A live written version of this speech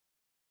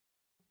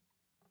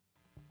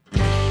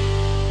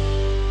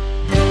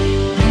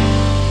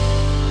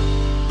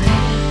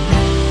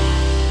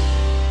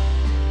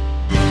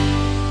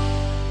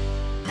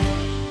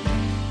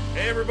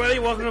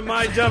Welcome to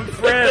My Dumb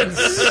Friends.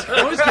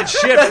 I always get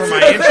shit for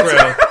my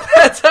intro.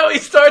 That's how he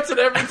starts it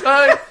every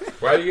time.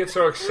 Why do you get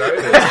so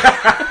excited?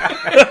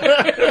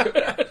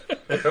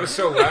 That was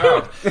so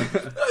loud. I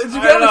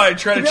don't know. I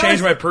try to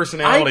change my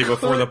personality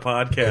before the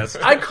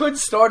podcast. I could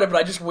start it, but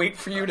I just wait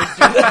for you to do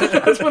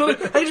that. That's what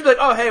I just be like,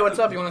 oh, hey, what's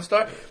up? You want to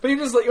start? But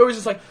you're always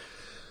just like,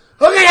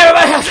 okay,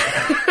 everybody.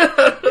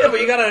 Yeah, but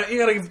you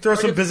gotta throw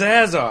some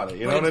pizzazz on it.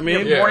 You know what I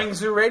mean? Yeah. Morning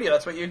Zoo Radio.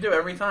 That's what you do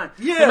every time.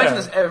 Yeah. You mention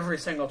this every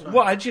single time.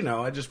 Well, I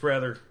just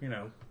rather, I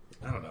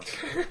don't know.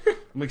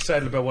 I'm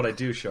excited about what I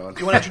do, Sean.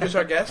 You want to introduce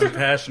our guest? I'm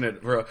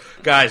passionate.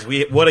 Guys,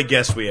 what a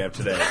guest we have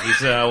today.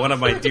 He's one of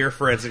my dear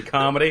friends in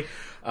comedy.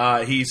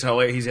 He's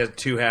hilarious. He has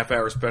 2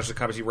 half-hour special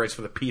comedies. He writes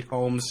for the Pete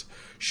Holmes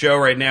show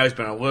right now. He's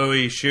been on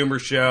Louie, Schumer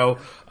show.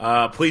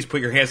 Please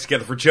put your hands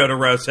together for Joe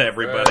DeRosa,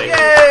 everybody.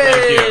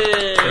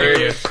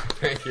 Yay!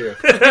 Thank you.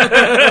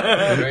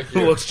 Thank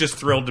you. Looks just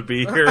thrilled to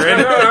be here. No,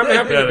 I'm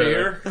happy to be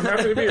here. I'm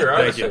happy to be here,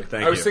 honestly.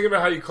 Thank you. I was thinking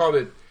about how you called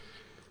it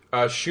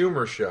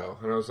Schumer show,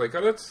 and I was like,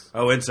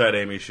 Inside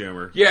Amy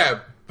Schumer. Yeah,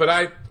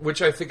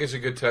 which I think is a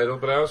good title,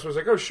 but I also was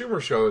like,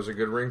 Schumer show is a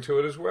good ring to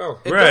it as well.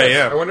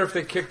 Yeah. I wonder if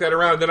they kicked that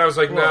around. Then I was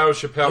like, no,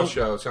 Chappelle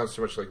show. It sounds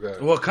too much like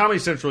that. Well, Comedy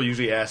Central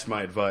usually asks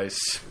my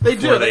advice. They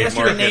do. They ask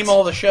you to name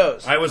all the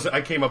shows.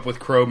 I came up with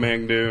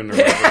Cro-Magnon. Man,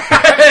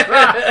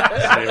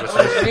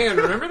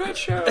 remember that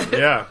show?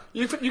 Yeah.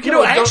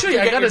 Actually,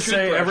 I gotta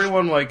say,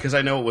 everyone, because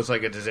I know it was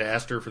like a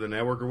disaster for the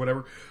network or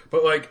whatever,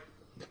 but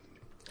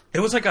it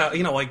was like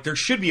there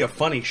should be a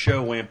funny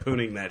show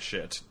lampooning that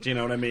shit. Do you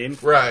know what I mean?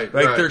 Right.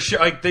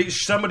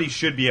 Somebody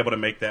should be able to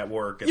make that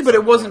work. Yeah, but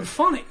it wasn't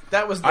funny.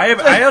 That was.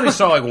 I only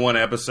saw one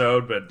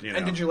episode, but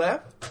And did you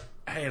laugh?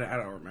 I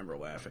don't remember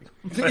laughing.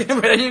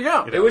 There you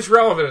go. It was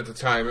relevant at the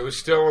time. It was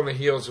still on the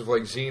heels of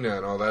Xena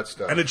and all that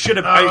stuff. And it should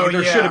have.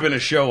 There should have been a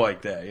show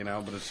like that,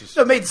 But it's just.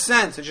 So it made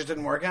sense. It just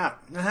didn't work out.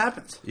 It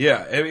happens.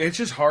 Yeah, it's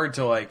just hard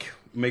to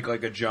make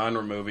a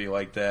genre movie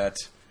like that.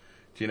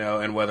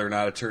 And whether or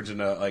not it turns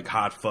into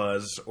Hot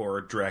Fuzz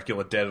or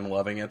Dracula Dead and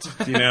Loving It,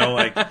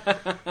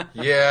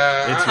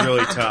 yeah, it's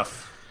really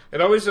tough.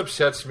 It always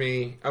upsets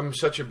me. I'm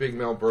such a big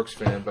Mel Brooks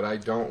fan, but I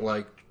don't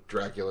like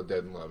Dracula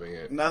Dead and Loving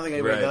It. Nothing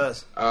anybody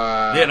does.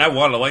 And I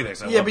wanted to like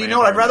that. Yeah, but you know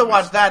what? I'd rather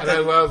watch that. And I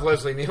love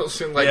Leslie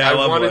Nielsen. I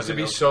want it to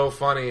be so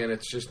funny, and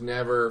it's just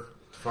never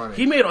funny.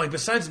 He made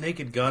besides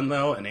Naked Gun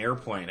though and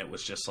Airplane, it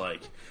was just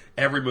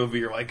every movie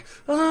you're like,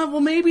 well,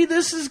 maybe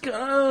this is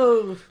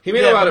good. He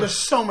made a lot of. There's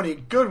so many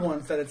good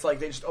ones that it's they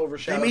just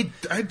overshadow.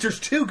 There's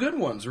 2 good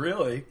ones,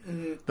 really.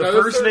 The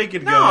first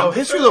Naked Gun. No,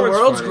 History of the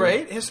World's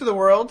great. History of the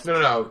World.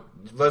 No.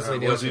 Leslie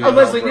Nielsen.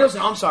 Leslie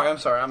Nielsen. I'm sorry.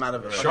 I'm out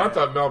of it. Sean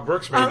thought Mel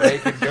Brooks made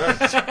Naked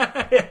Guns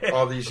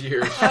all these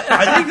years.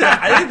 I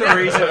think the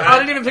reason I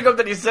didn't even pick up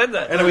that he said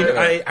that. And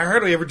I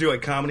hardly ever do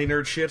comedy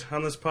nerd shit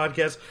on this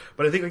podcast,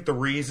 but I think the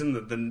reason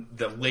that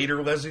the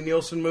later Leslie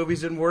Nielsen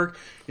movies didn't work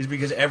is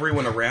because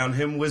everyone around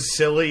him was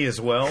silly as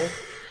well.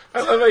 I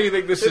love how you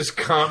think this is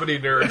comedy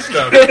nerd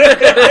stuff.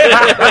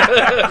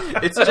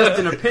 It's just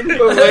an opinion.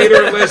 The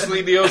later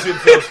Leslie Nielsen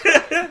films.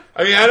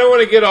 I don't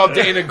want to get all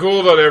Dana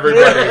Gould on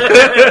everybody,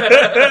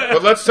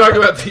 but let's talk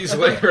about these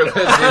later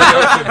Leslie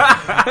Nielsen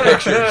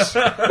pictures.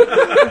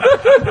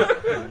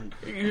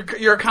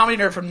 You're a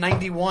comedy nerd from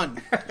 '91.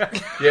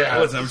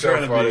 Yeah, I'm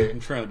trying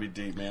to be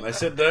deep, man.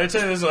 Did I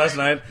tell you this last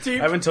night?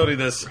 Deep. I haven't told you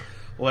this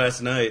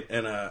last night,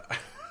 and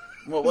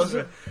what was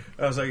it?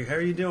 I was like, "How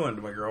are you doing?"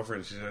 to my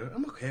girlfriend. She said,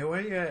 "I'm okay. Why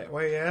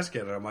are you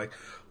asking?" And I'm like,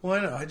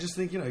 "Well, I just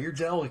think you're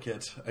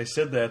delicate." I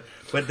said that,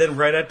 but then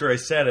right after I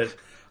said it,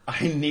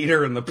 I need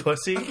her in the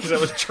pussy because I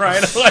was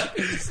trying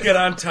to get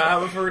on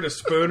top of her to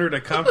spoon her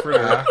to comfort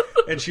her,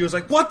 and she was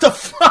like, "What the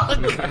fuck?"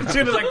 As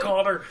soon as I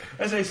called her,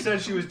 as I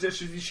said,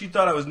 she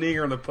thought I was kneeing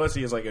her in the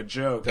pussy as a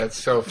joke. That's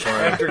so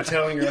funny. After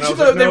telling her, and she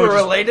thought they were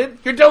related.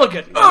 You're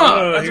delicate.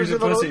 No, here's a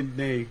pussy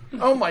knee.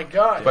 Oh my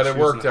god! But it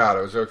worked out.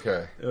 It was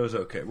okay. It was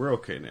okay. We're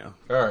okay now.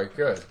 All right,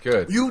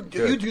 good. You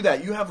do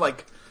that. You have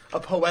a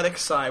poetic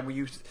side where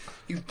you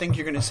think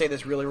you're going to say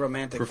this really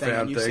romantic profound thing,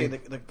 and you say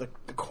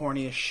the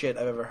corniest shit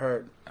I've ever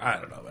heard. I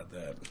don't know about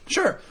that.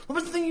 Sure. What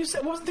was the thing you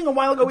said? What was the thing a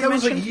while ago we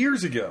mentioned? That was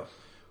years ago.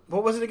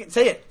 What was it again?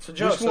 Say it. It's a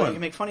joke, Which one? So you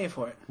can make fun of you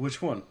for it.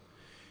 Which one?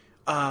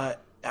 I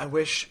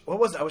wish. What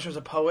was it? I wish I was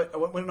a poet.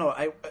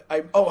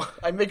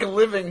 I make a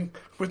living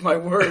with my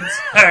words.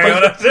 I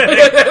don't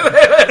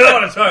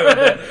want to talk about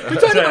that.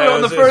 You're talking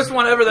about the first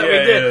one ever that we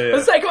did. Yeah.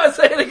 Let's say, come on,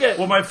 say it again.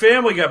 Well, my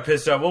family got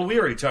pissed off. Well, we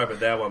already talked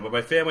about that one, but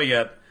my family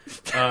got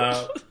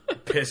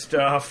pissed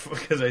off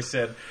because I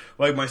said,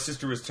 my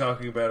sister was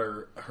talking about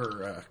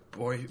her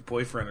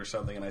boyfriend or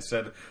something, and I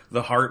said,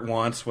 the heart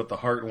wants what the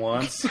heart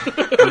wants, and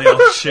they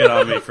all shit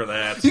on me for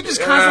that. You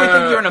just constantly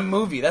think you're in a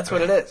movie. That's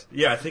what it is.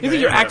 Yeah, I think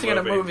you're acting in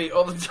a movie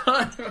all the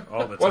time.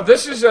 All the time. Well,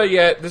 this is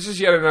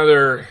yet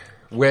another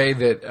way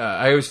that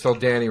I always tell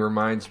Danny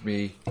reminds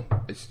me.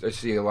 I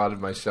see a lot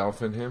of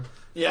myself in him.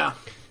 Yeah.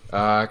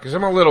 Because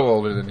I'm a little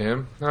older than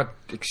him, not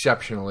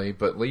exceptionally,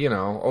 but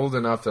old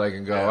enough that I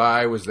can go.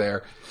 I was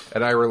there,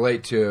 and I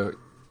relate to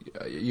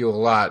you a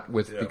lot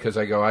because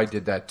I go, I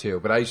did that too.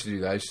 But I used to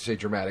do that. I used to say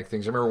dramatic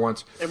things. I remember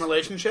once in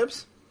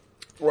relationships.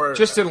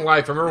 Just in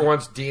life. I remember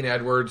once Dean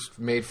Edwards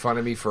made fun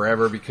of me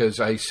forever because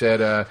I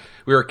said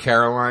we were at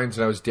Caroline's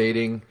and I was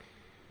dating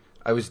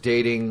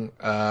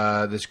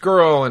this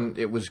girl, and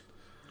it was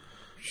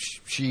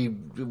she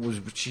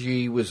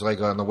was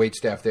like on the wait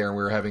staff there, and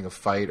we were having a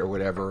fight or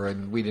whatever,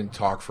 and we didn't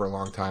talk for a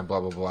long time, blah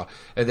blah blah.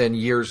 And then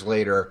years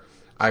later,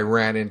 I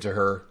ran into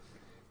her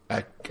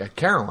at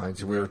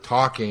Caroline's, and we were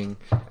talking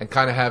and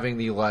kind of having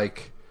the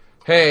like,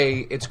 hey,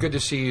 it's good to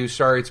see you.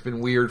 Sorry, it's been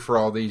weird for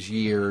all these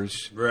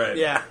years. Right.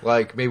 Yeah.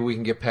 Like, maybe we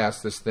can get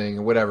past this thing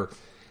or whatever.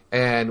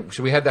 And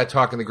so we had that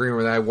talk in the green room,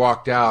 and I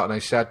walked out, and I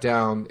sat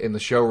down in the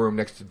showroom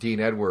next to Dean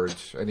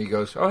Edwards, and he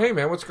goes, oh, hey,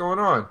 man, what's going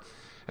on?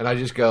 And I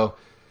just go,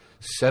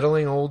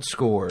 settling old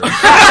scores.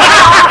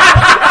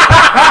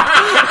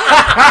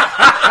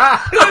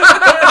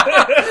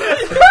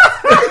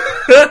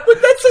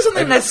 But that's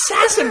something an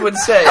assassin would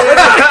say.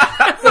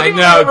 I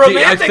know.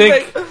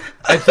 Romantic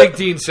I think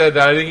Dean said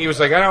that. I think he was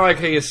like, I don't like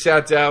how you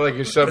sat down like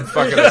you're some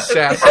fucking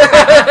assassin.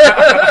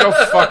 Go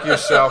fuck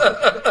yourself.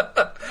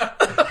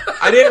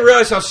 I didn't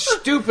realize how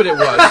stupid it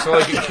was, so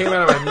like it came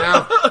out of my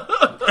mouth.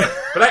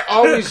 But I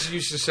always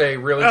used to say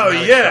really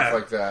dramatic stuff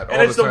like that.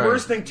 And it's the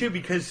worst thing too,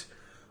 because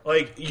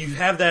like you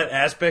have that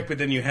aspect, but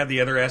then you have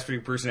the other aspect of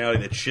your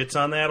personality that shits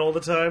on that all the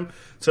time.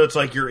 So it's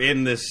like you're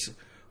in this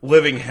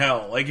living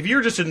hell. Like if you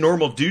were just a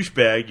normal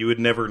douchebag, you would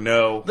never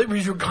know.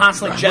 You're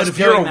constantly But just if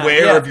you're doing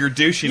aware that. of your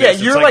douchiness,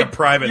 you're it's like a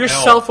private You're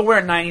hell.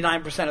 self-aware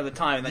 99% of the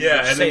time. And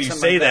then And then you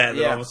say that, and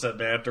then yeah. all of a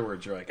sudden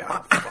afterwards, you're like,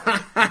 oh,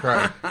 fuck.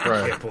 Right.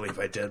 I can't believe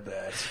I did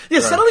that.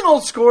 Yeah, settling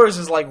old scores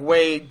is like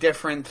way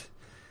different.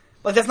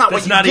 Like that's not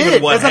That's what not you even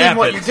did. what That's happened.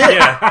 not even what you did.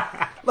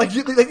 Yeah. Like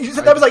you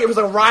said that was like it was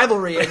a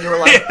rivalry, and you were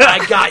like,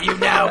 "I got you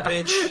now,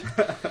 bitch."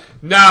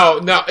 No,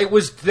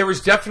 there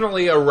was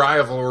definitely a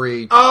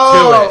rivalry to it.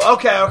 Oh,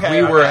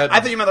 okay. We were at, I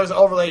thought you meant there was a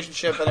whole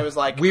relationship, and it was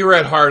like we were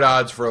at hard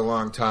odds for a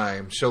long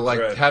time. So like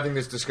Right. having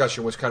this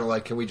discussion was kind of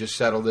like, can we just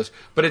settle this?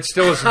 But it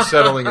still isn't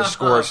settling a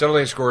score.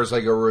 Settling a score is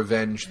like a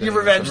revenge thing. your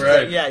revenge.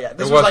 Right. Thing. Yeah.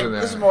 This It was wasn't like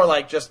that. this is more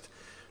like just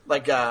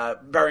like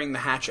burying the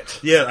hatchet.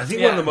 Yeah, I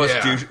think one of the most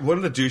Yeah. one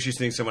of the douchiest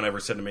things someone ever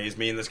said to me is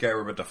me and this guy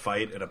were about to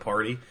fight at a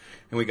party,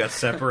 and we got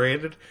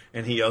separated,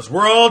 and he yells,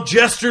 "We're all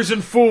jesters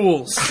and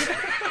fools."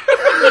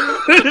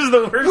 It is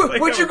the worst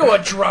thing. Would you ever. go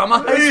to drama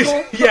high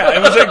school? Yeah,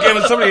 it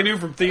was somebody I knew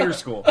from theater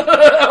school.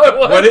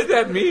 What did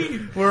that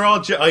mean? We're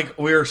all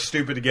we were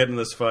stupid to get in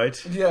this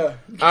fight. Yeah.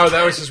 Oh,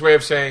 that was his way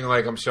of saying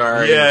like, I'm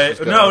sorry. Yeah, It's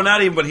just no,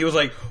 not even. But he was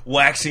like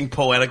waxing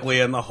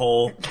poetically on the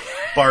whole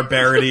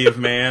barbarity of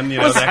man. You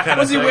know that kind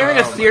Was of he thing. wearing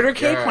a Oh, theater my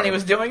cape God. when he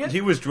was doing it?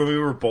 He was when we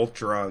were both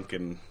drunk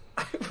and.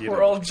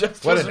 We're all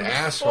just What an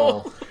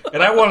asshole.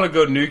 And I wanted to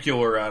go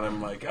nuclear on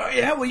him, like, oh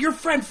yeah, well your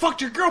friend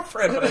fucked your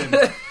girlfriend. But I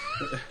didn't.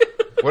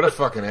 What a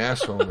fucking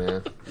asshole,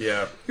 man.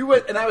 Yeah, He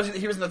was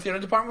in the theater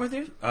department with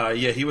you.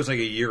 yeah, he was like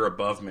a year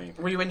above me.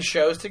 Were you in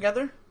shows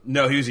together?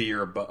 No, he was a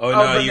year above. Oh, Oh, no,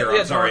 but a year. yeah,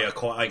 I'm sorry.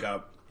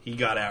 no. He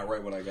got out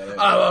right when I got in.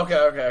 Oh,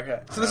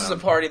 okay. So this is a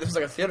party. This is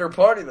like a theater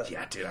party then.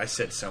 Yeah, dude, I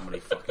said so many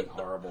fucking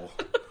horrible.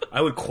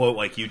 I would quote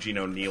like Eugene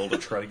O'Neill to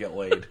try to get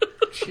laid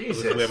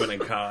Jesus. with women in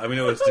college. I mean,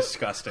 it was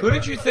disgusting. Who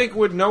did you think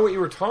would know what you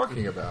were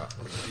talking about?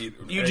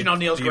 Eugene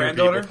O'Neill's Theater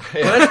granddaughter?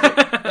 people. Well,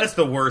 that's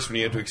the worst when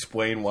you have to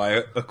explain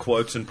why a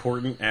quote's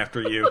important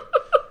after you.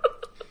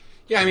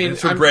 Yeah, I mean,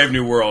 It's from Brave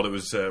New World. It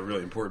was a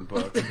really important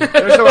book.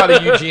 there's a lot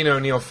of Eugene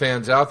O'Neill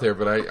fans out there,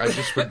 but I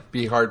just would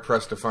be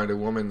hard-pressed to find a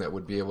woman that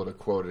would be able to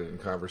quote it in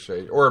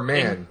conversation. Or a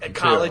man. A too.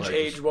 college I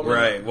age just- woman.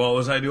 Right.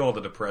 Well, I knew all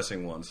the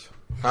depressing ones.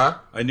 Huh?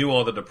 I knew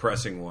all the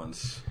depressing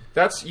ones.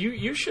 That's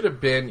you should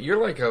have been.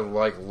 You're like a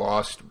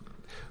lost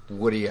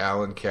Woody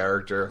Allen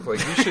character. Like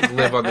you should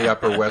live on the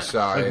Upper West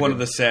Side. Like one of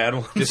the sad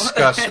ones.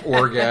 discuss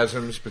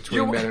orgasms between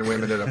You- men and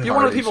women at a party. You're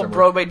one of the people somewhere.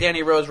 Broadway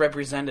Danny Rose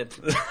represented.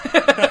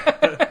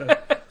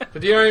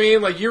 But do you know what I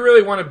mean? Like you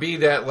really want to be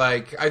that.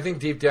 Like I think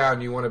deep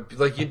down you want to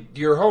like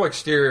your whole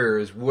exterior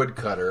is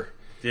woodcutter.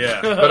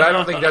 Yeah. But I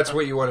don't think that's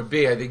what you want to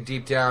be. I think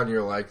deep down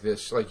you're like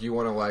this. Like you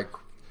want to like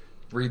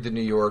read the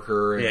New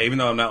Yorker. And, Yeah, even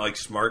though I'm not like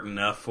smart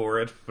enough for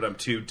it, but I'm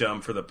too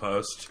dumb for the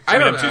Post. I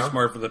don't I'm know. too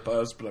smart for the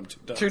Post, but I'm too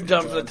dumb. Too for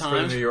dumb for the Times. for the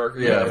Times. New Yorker.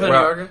 For Yeah, the well, New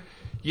Yorker.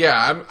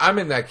 yeah. I'm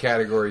in that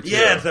category too.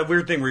 Yeah, it's that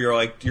weird thing where you're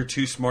like you're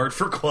too smart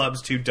for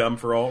clubs, too dumb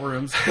for alt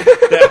rooms.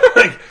 That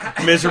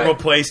like miserable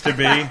place to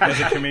be as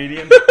a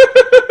comedian.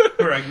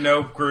 Where like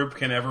no group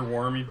can ever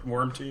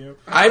warm to you.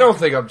 I don't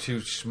think I'm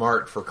too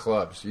smart for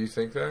clubs. Do you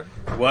think that?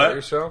 What? About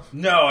yourself?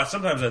 No,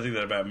 sometimes I think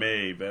that about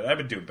me, but I've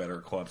been doing better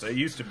at clubs. I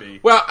used to be.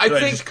 Well, I So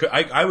think- just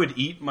I would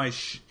eat my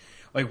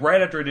like right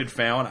after I did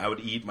Fallon, I would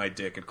eat my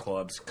dick at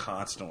clubs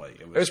constantly.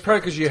 It was probably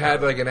because you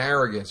had like an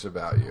arrogance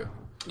about you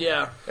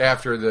Yeah.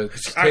 after the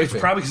It's taping.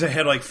 probably because I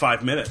had like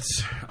 5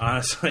 minutes,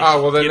 honestly.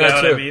 Oh well, then you know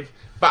that's what it. I mean?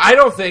 But I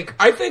don't think.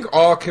 I think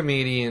all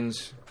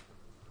comedians,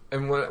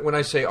 and when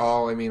I say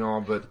all, I mean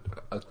all, but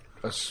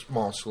a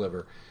small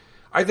sliver.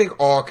 I think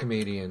all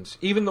comedians,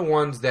 even the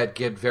ones that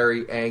get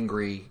very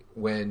angry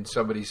when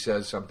somebody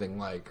says something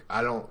like,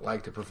 "I don't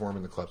like to perform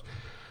in the clubs,"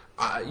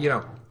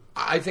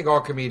 I think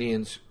all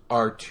comedians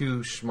are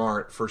too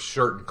smart for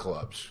certain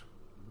clubs.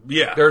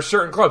 Yeah. There are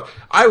certain clubs.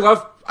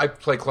 I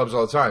play clubs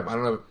all the time. I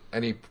don't have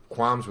any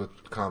qualms with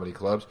comedy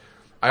clubs.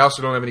 I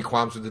also don't have any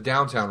qualms with the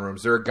downtown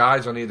rooms. There are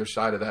guys on either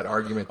side of that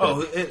argument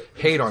that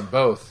hate on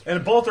both.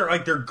 And both are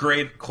they're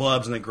great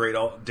clubs and they're great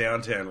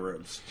downtown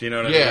rooms. Do you know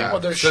what I mean? Well,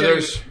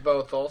 there's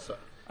both also.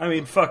 I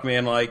mean, fuck,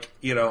 man. I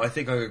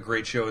think a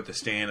great show at the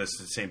Stand is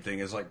the same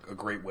thing as a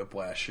great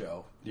Whiplash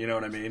show. You know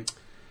what I mean?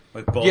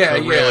 Both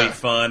are really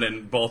fun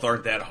and both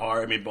aren't that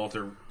hard. I mean, both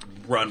are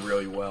run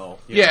really well.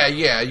 You know?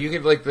 You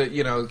get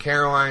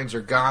Carolines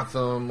or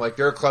Gotham.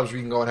 There are clubs where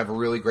you can go and have a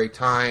really great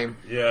time.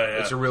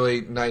 Yeah. It's a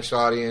really nice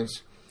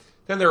audience.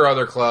 Then there are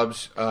other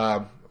clubs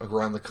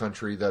around the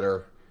country that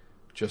are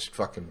just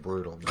fucking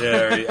brutal. Man.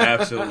 They're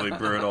absolutely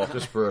brutal.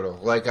 Just brutal.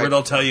 Where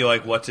they'll tell you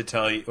what to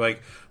tell you.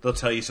 They'll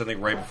tell you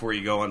something right before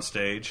you go on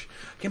stage.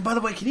 And by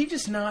the way, can you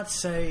just not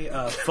say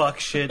fuck,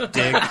 shit,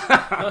 dick?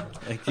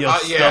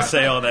 They'll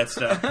say all that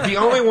stuff. The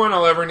only one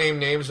I'll ever name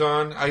names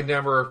on, I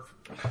never,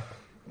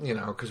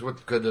 because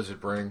what good does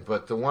it bring?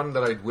 But the one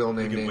that I will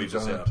name names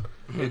on.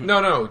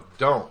 No,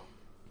 don't.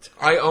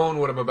 I own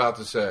what I'm about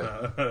to say.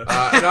 And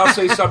I'll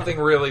say something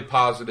really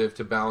positive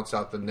to balance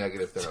out the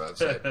negative thing I'm about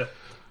to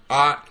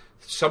say.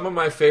 Some of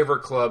my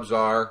favorite clubs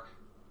are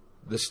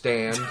The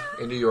Stand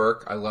in New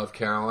York. I love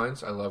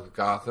Caroline's. I love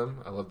Gotham.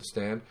 I love The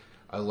Stand.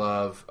 I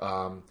love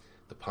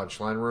the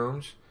Punchline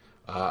Rooms.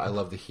 I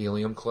love the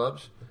Helium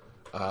Clubs.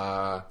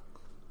 Now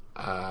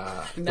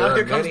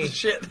here comes the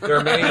shit. There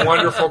are many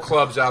wonderful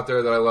clubs out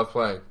there that I love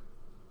playing.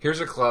 Here's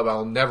a club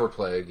I'll never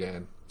play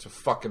again. It's a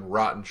fucking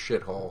rotten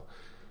shithole.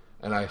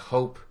 And I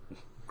hope...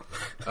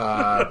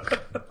 I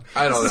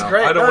don't know.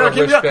 Great. I don't want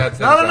to wish bad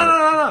things on it.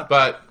 No.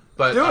 But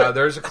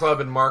there's a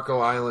club in Marco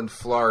Island,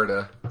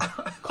 Florida,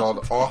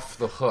 called Off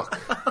the Hook.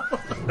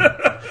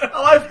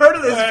 Oh, I've heard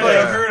of this place.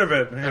 I've heard of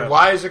it. Yeah. And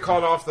why is it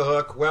called Off the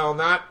Hook? Well,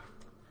 not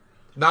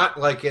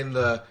like in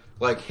the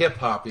hip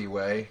hoppy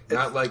way.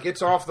 Not like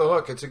it's off the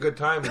hook. It's a good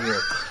time in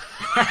here.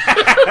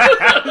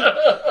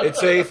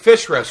 It's a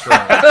fish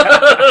restaurant,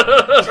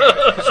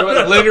 so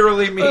it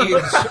literally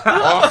means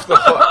off the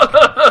hook.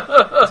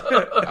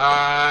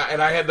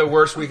 And I had the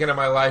worst weekend of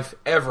my life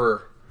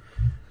ever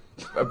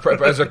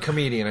as a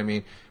comedian. I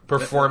mean,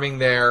 performing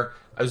there.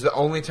 It was the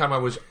only time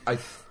I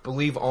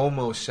believe,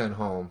 almost sent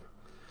home.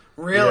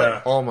 Really?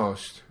 Yeah.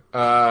 Almost.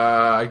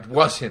 I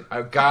wasn't.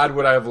 God,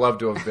 would I have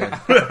loved to have been.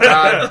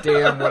 God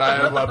damn, would I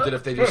have loved it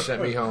if they just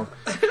sent me home.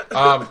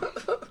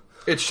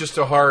 It's just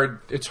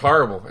it's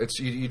horrible. It's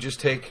you just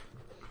take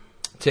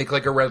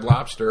like a Red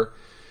Lobster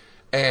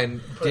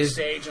and put a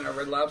stage in a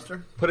Red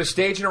Lobster. Put a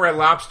stage in a Red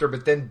Lobster,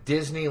 but then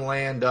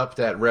Disneyland up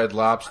that Red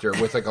Lobster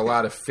with a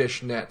lot of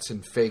fish nets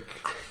and fake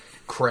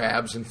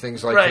crabs and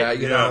things like that.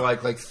 You know,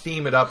 like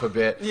theme it up a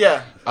bit.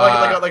 Yeah,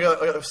 like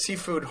a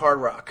seafood Hard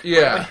Rock.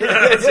 Yeah,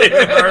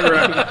 Seafood Hard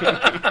Rock.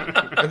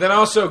 And then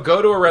also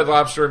go to a Red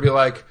Lobster and be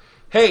like,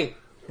 "Hey,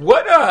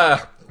 what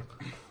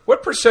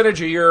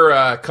percentage of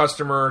your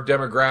customer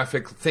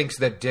demographic thinks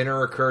that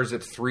dinner occurs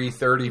at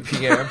 3:30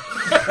 p.m.?"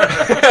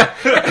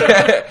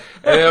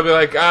 And they'll be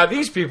like,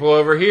 "These people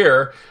over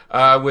here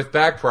with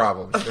back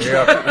problems."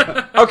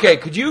 Okay,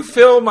 could you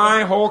fill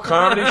my whole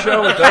comedy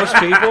show with those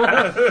people?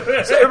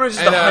 So everyone's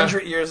just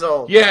 100 years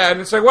old. Yeah, and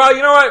it's like, well,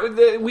 you know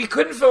what? We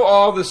couldn't fill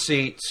all the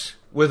seats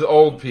with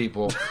old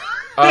people.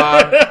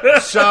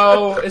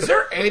 So, is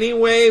there any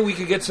way we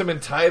could get some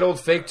entitled,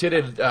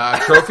 fake-titted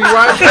trophy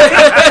wives?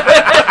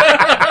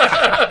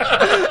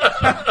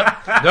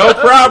 No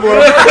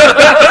problem.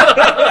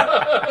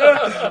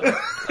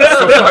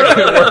 So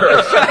fucking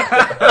worst.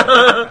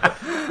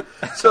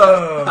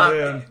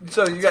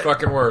 So you got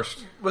fucking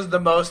worst. Was the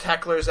most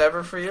hecklers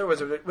ever for you?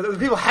 Was it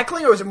people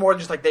heckling, or was it more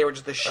just like they were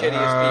just the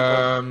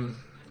shittiest people?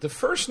 The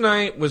first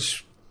night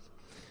was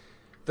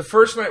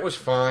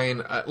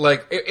fine.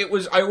 It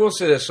was. I will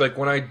say this: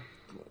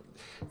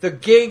 the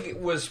gig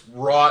was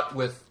wrought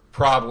with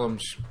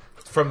problems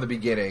from the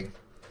beginning.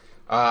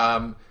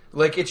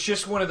 It's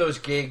just one of those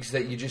gigs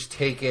that you just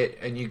take it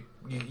and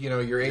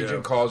your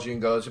agent calls you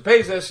and goes, "It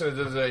pays this,"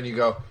 and you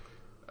go,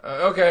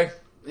 "Okay."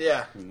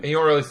 Yeah. And you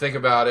don't really think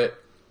about it.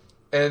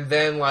 And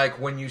then,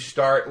 when you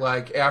start,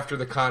 after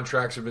the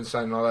contracts have been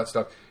signed and all that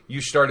stuff,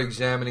 you start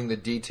examining the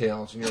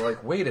details, and you're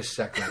like, wait a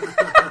second.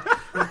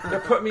 They're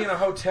putting me in a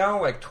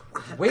hotel,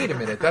 wait a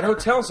minute, that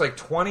hotel's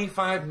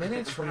 25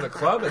 minutes from the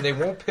club, and they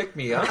won't pick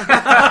me up? Is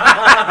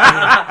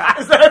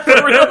that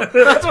for real?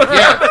 That's what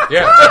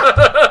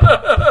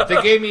yeah.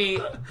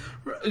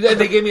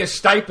 They gave me a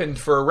stipend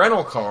for a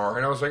rental car,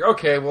 and I was like,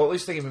 okay, well, at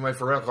least they gave me money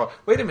for a rental car.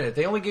 Wait a minute,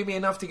 they only gave me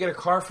enough to get a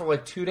car for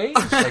 2 days.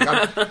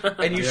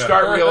 And you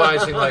start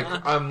realizing,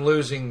 I'm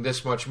losing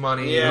this much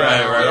money.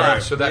 Yeah,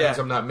 right. So that means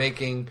I'm not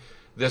making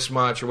this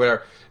much or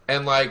whatever.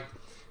 And right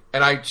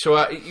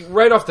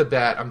off the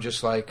bat, I'm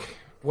just like,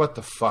 what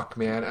the fuck,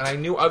 man? And I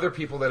knew other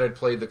people that had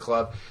played the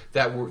club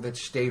that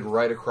stayed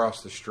right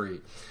across the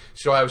street.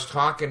 So I was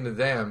talking to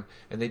them,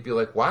 and they'd be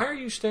like, why are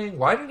you staying?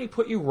 Why didn't he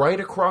put you right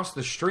across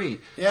the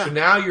street? Yeah. So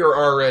now you're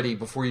already,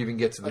 before you even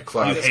get to the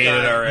club, You hate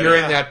it already. you're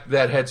in that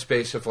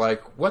headspace of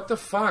like, what the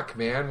fuck,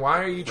 man? Why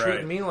are you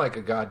treating me like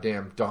a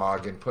goddamn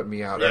dog and putting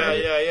me out?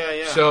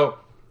 Yeah. So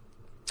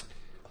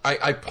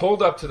I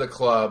pulled up to the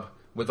club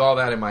with all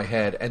that in my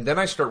head, and then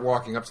I start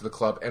walking up to the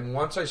club, and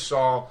once I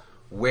saw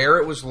where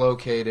it was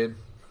located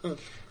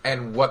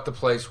and what the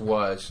place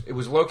was, it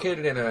was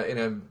located in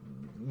a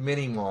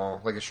mini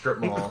mall, like a strip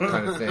mall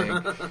kind of thing,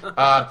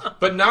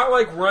 but not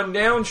like run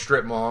down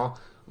strip mall,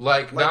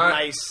 like not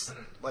nice,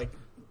 like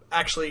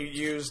actually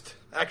used,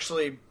 like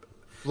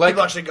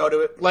people actually go to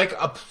it, like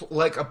a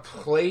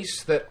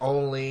place that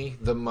only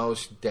the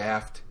most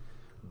daft,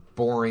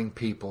 boring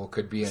people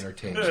could be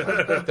entertained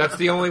by. That's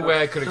the only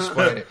way I could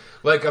explain it.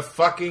 Like a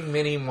fucking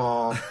mini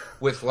mall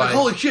with like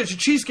holy shit, it's a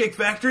cheesecake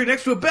factory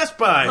next to a Best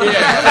Buy.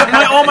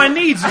 Yeah. All my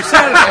needs are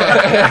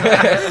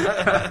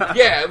satisfied.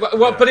 Yeah,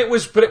 well, but it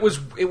was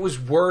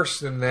worse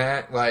than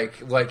that.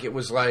 Like it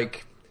was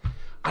like,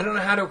 I don't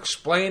know how to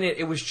explain it.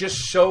 It was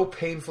just so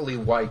painfully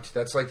white.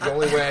 That's like the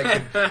only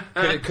way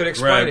I could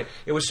explain Right. it.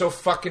 It was so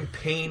fucking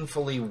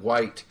painfully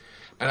white.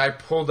 And I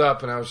pulled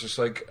up, and I was just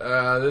like,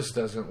 this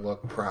doesn't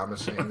look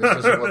promising. This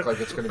doesn't look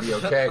like it's going to be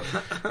okay.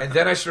 And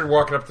then I started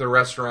walking up to the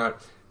restaurant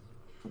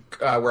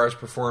where I was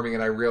performing,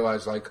 and I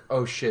realized, like,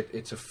 oh, shit,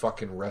 it's a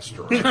fucking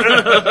restaurant. And,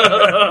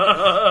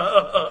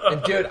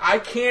 dude, I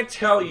can't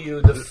tell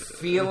you the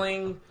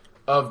feeling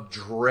of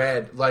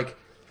dread. Like,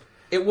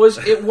 it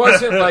wasn't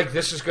like,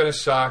 this is going to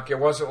suck. It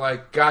wasn't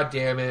like, God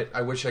damn it,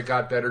 I wish I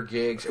got better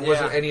gigs. It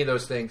wasn't any of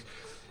those things.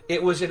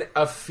 It was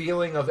a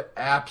feeling of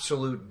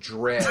absolute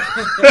dread,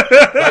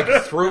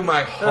 like through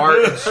my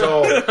heart and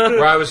soul,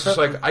 where I was just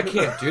like, I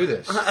can't do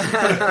this.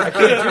 I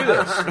can't do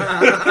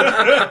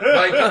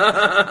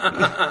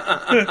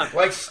this.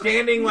 Like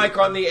standing like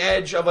on the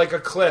edge of like a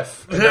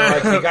cliff. You know,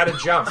 like you got to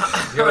jump.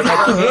 You're like,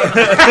 I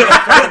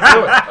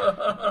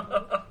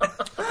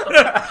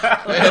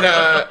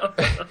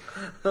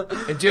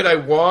can't. And dude, I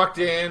walked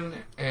in,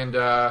 and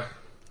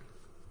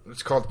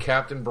it's called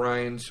Captain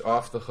Brian's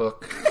Off the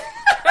Hook.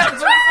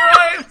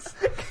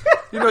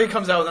 You know he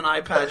comes out with an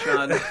eye patch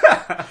on.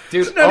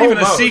 Dude, It's not even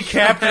a almost. sea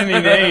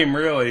captain-y name,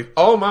 really.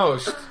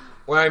 Almost.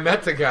 When I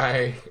met the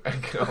guy, I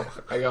go,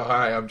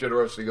 hi, I'm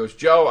DeRosa. He goes,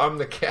 Joe, I'm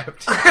the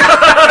captain.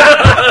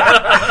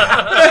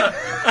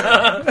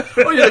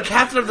 Oh, you're the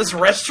captain of this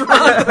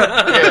restaurant?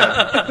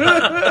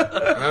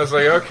 Yeah. And I was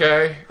like,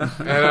 okay.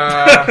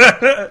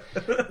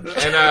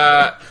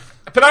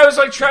 But I was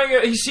like trying to,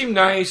 he seemed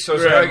nice. So I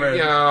was Right, like, right.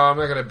 you know, I'm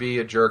not going to be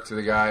a jerk to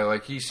the guy.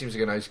 Like, he seems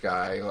like a nice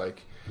guy.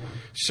 Like,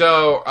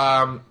 so,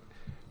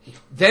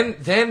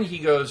 then he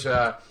goes,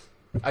 I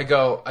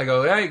go,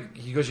 hey,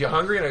 he goes, you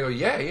hungry? And I go,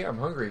 yeah, I'm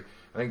hungry.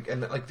 And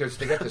like,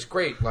 they got this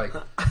great, like,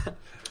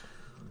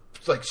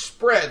 it's like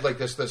spread, like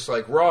this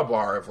like raw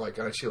bar of like,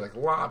 and I see like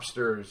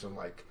lobsters and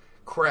like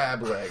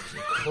crab legs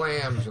and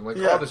clams and like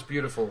all this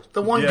beautiful.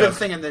 The one good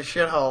thing in this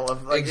shithole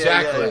of like,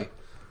 Exactly.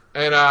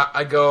 And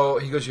I go,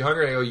 he goes, you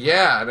hungry? And I go,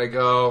 yeah. And I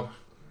go,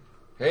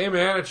 hey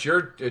man, it's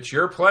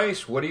your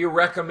place. What do you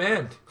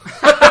recommend?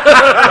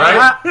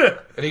 Right?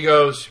 And he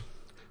goes,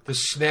 the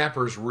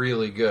snapper's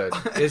really good.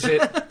 Is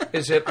it?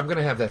 I'm going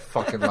to have that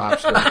fucking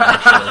lobster,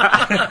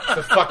 actually.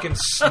 The fucking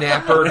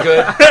snapper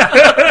good. You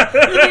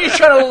think he's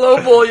trying to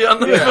lowball you on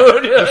the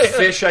food? The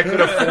fish I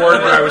could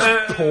afford when I was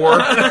poor.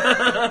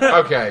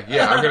 Okay,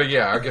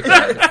 I'll get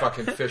that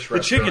fucking fish The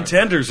restaurant. chicken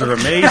tenders are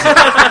amazing.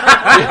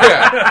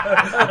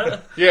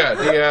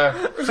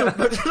 Yeah.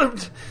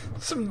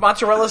 Some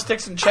mozzarella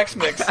sticks and Chex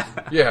Mix.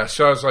 Yeah,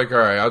 so I was like, all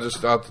right,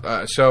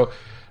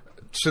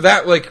 so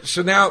now,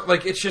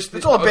 like, it's just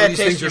It's all a all bad these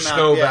taste things in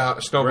are your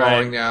mouth,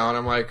 snowballing Right. now, and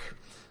I'm like,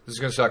 this is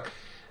gonna suck.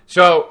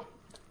 So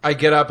I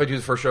get up, I do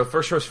the first show.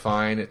 First show's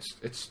fine.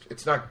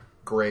 It's not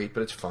great,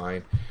 but it's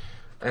fine.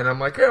 And I'm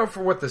like,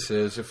 for what this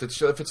is, if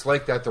it's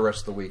like that the rest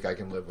of the week, I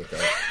can live with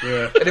that.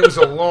 Yeah. And it was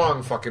a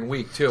long fucking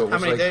week too. How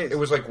many days? It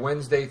was like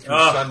Wednesday through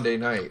Sunday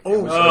night.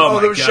 Oh, my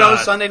there was God.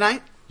 shows Sunday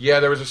night? Yeah,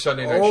 there was a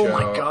Sunday night show. Oh,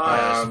 my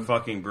God. That's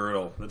fucking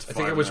brutal. That's I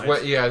think it was I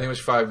think it was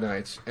 5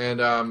 nights,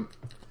 and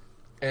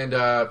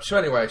so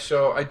anyway,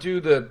 so I do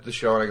the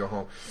show and I go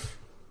home.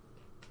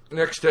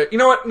 Next day, you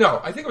know what?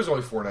 No, I think it was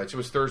only 4 nights. It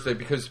was Thursday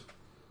because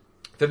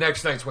the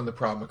next night's when the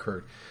problem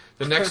occurred.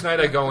 The next night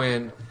I go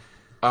in,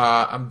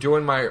 I'm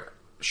doing my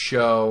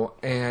show,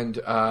 and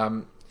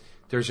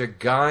there's a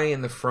guy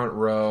in the front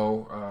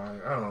row.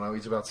 I don't know,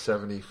 he's about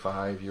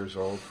 75 years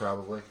old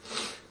probably,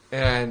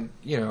 and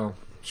you know,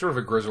 sort of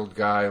a grizzled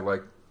guy,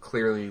 like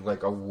clearly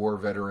like a war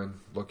veteran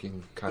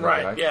looking kind of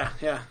guy. Right,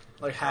 yeah.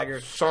 Like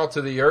Haggard. Salt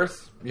of the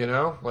earth, you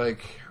know, like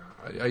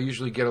I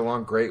usually get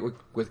along great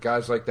with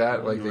guys like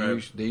that. Like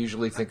they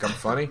usually think I'm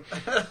funny.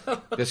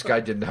 This guy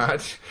did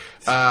not.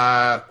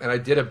 And I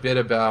did a bit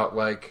about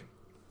like,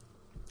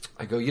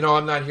 I go, you know,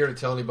 I'm not here to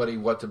tell anybody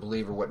what to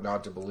believe or what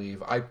not to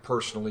believe. I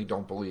personally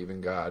don't believe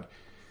in God.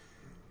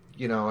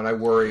 and I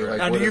worry. Like,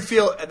 now, do you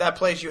feel at that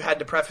place you had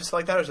to preface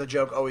like that, or is the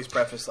joke always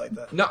prefaced like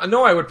that?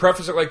 No, I would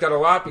preface it like that a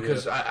lot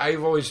because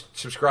I've always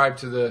subscribed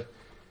to the,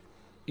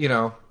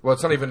 well,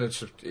 it's not even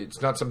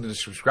it's not something to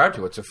subscribe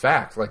to. It's a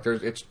fact. Like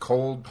it's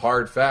cold,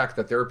 hard fact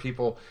that there are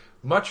people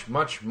much,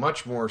 much,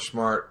 much more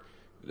smart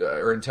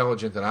or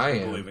intelligent than I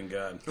am. Believe in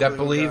God. That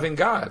believe in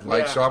God.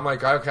 Like, so I'm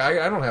like, okay,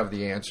 I don't have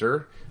the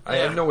answer. I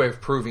have no way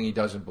of proving he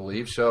doesn't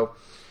believe. So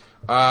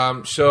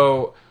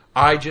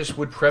I just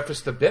would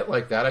preface the bit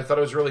like that. I thought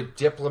it was a really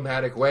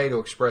diplomatic way to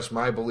express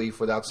my belief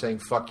without saying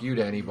 "fuck you"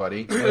 to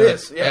anybody. It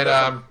is,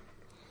 yeah.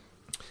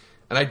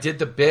 And I did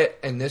the bit,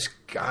 and this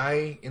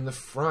guy in the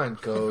front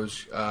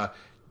goes,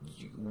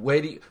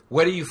 where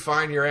do you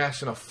find your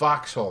ass in a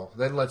foxhole?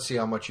 Then let's see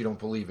how much you don't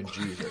believe in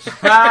Jesus. And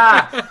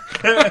I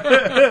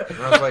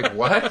was like,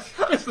 what?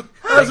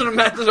 Doesn't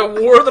matter. There's a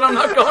war that I'm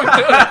not going to.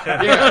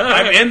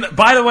 Yeah,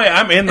 By the way,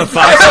 I'm in the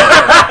foxhole.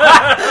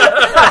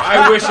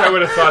 I wish I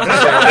would have thought to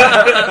say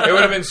that. It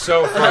would have been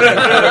so funny. I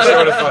wish I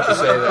would have thought to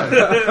say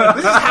that.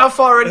 This is how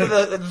far into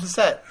the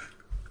set?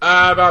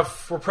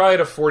 We're probably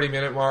at a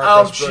 40-minute mark.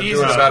 Oh, We're doing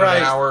Jesus about Christ.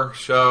 an hour,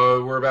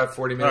 so we're about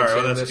 40 minutes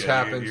in. That's This good.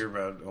 happens. You're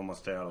about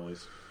almost out at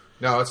least.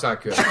 No, it's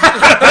not good.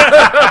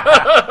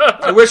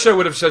 I wish I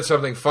would have said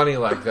something funny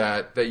like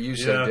that you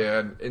said,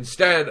 Dan.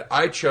 Instead,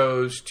 I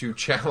chose to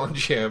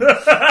challenge him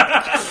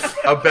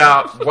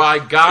about why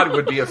God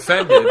would be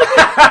offended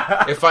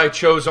if I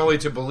chose only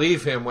to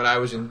believe him when I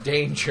was in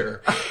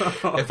danger.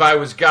 If I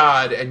was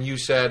God and you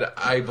said,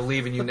 I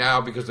believe in you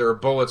now because there are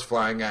bullets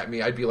flying at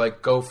me, I'd be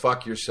like, go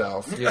fuck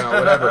yourself,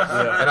 whatever.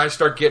 And I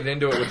start getting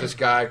into it with this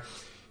guy.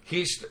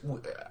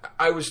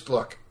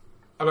 Look,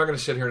 I'm not going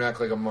to sit here and act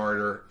like a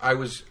martyr. I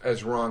was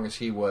as wrong as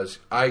he was.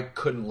 I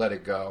couldn't let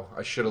it go.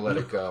 I should have let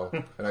it go,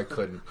 and I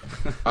couldn't.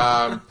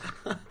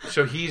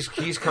 So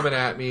he's coming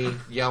at me,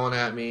 yelling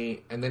at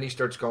me, and then he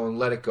starts going,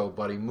 "Let it go,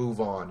 buddy.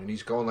 Move on." And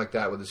he's going like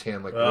that with his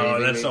hand, like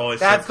waving that's me. always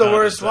That's the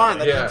worst one.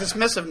 That's Yeah.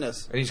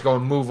 dismissiveness. And he's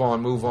going, "Move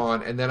on, move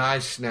on." And then I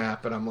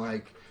snap, and I'm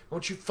like,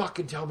 "Don't you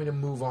fucking tell me to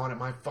move on at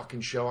my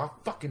fucking show. I'll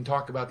fucking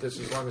talk about this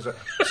as long as I..."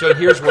 So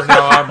here's where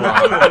I'm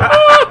wrong.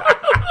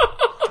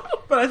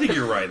 But I think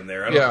you're right in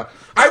there.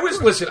 I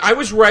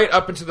was right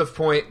up until the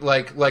point,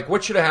 like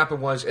what should have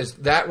happened was, as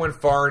that went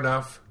far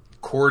enough,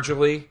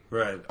 cordially,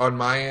 on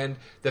my end,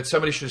 that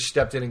somebody should have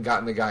stepped in and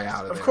gotten the guy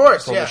out of there. Of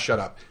course, told him to shut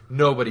up.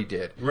 Nobody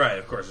did. Right,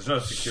 of course. There's no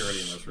security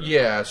in this room.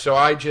 Yeah, so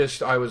I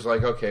was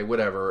like, okay,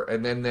 whatever.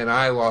 And then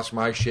I lost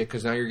my shit,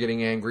 because now you're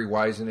getting angry.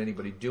 Why isn't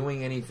anybody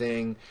doing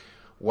anything?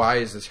 Why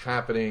is this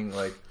happening?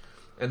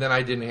 And then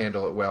I didn't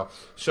handle it well.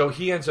 So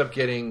he ends up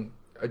getting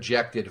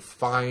ejected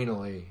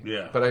finally.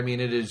 Yeah. But I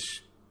mean, it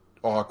is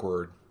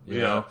awkward,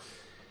 you know?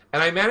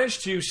 And I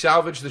managed to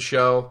salvage the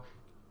show.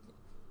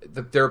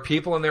 There are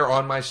people in there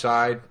on my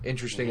side,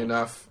 interesting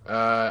enough,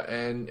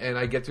 and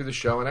I get through the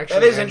show. And actually,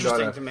 that is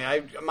interesting to me.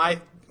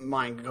 My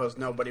mind goes,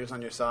 nobody was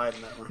on your side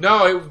in that one.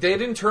 No, they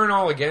didn't turn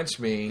all against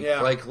me. Yeah.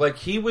 Like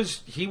he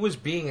was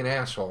being an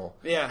asshole.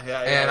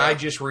 Yeah. I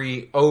just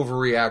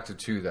overreacted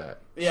to that.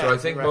 Yeah, so I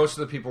think most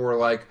of the people were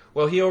like,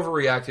 well, he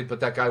overreacted, but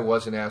that guy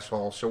was an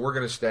asshole, so we're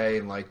going to stay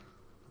and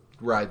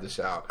ride this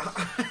out.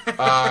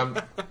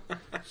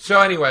 So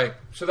anyway,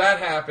 so that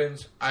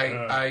happens.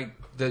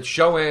 The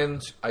show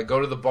ends. I go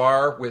to the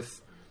bar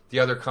with the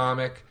other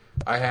comic.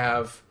 I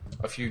have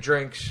a few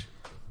drinks.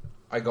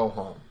 I go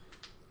home.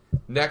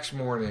 Next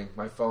morning,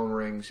 my phone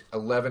rings,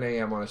 11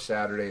 a.m. on a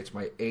Saturday. It's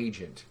my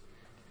agent.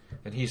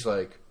 And he's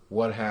like,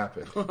 what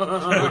happened?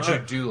 What'd you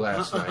do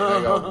last night? And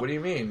I go, what do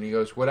you mean? And he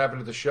goes, what happened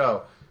at the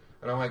show?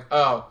 And I'm like,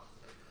 oh.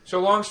 So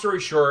long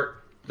story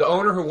short, the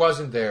owner who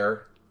wasn't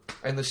there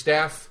and the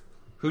staff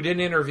who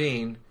didn't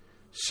intervene,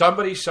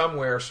 somebody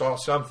somewhere saw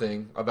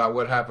something about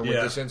what happened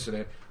with this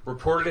incident,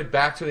 reported it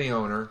back to the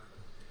owner,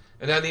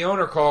 and then the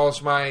owner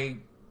calls my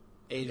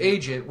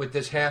agent with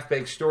this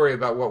half-baked story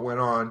about what went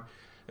on,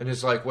 and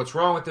is like, what's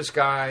wrong with this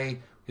guy?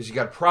 Has he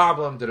got a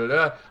problem?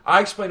 Da-da-da. I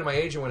explained to my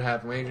agent what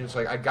happened. My agent's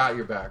like, I got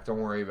your back. Don't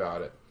worry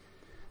about it.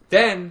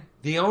 Then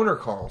the owner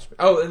calls me.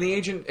 Oh, and the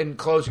agent in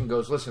closing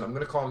goes, listen, I'm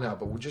going to call him now,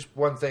 but just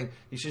one thing.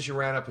 He says you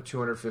ran up a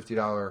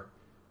 $250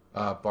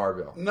 bar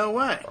bill. No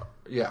way.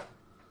 Yeah.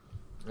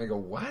 And I go,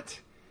 what?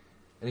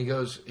 And he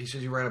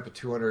says you ran up a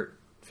 $250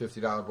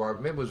 bar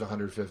bill. Maybe it was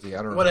 $150.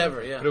 I don't know.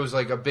 Whatever, yeah. But it was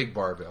like a big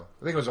bar bill.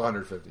 I think it was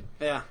 $150.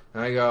 Yeah.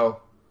 And I go,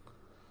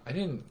 I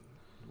didn't.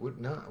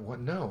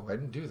 No, I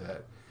didn't do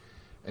that.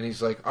 And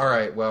he's like, all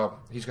right, well,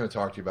 he's going to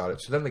talk to you about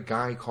it. So then the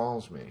guy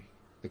calls me,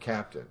 the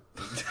captain.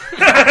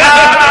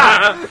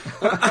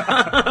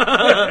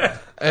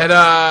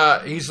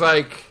 And he's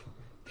like,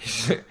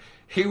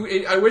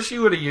 I wish he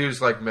would have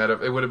used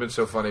metaphor. It would have been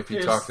so funny if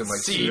he talked in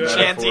sea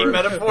shanty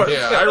metaphors.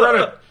 Yeah, I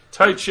run a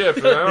tight ship.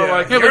 And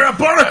I don't You're a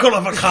barnacle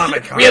of a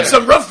comic. We had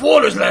some rough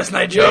waters last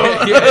night, Joe.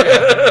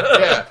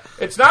 Yeah.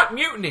 It's not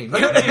mutiny.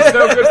 Mutiny's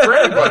no good for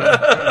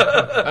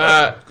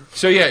anybody.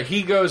 So yeah,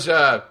 he goes.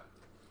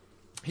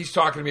 He's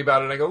talking to me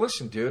about it, and I go,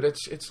 listen, dude,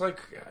 it's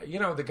like,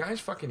 the guy's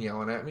fucking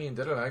yelling at me, and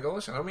I go,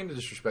 listen, I don't mean to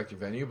disrespect your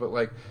venue,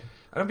 but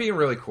I'm being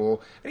really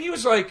cool. And he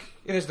was like,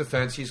 in his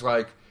defense, he's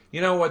like,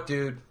 you know what,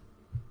 dude?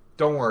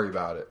 don't worry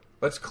about it.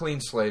 Let's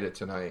clean slate it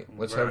tonight.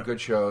 Let's have good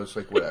shows,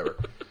 like whatever.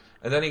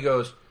 And then he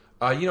goes,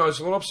 I was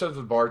a little upset with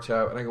the bar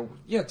tab. And I go,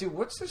 yeah, dude,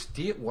 what's this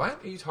deal?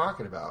 What are you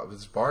talking about with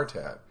this bar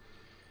tab?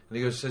 And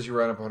he goes, says you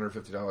ran up a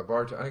 $150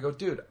 bar tab. And I go,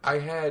 dude, I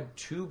had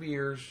 2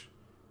 beers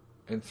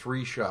and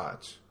 3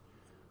 shots.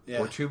 Yeah.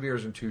 Or 2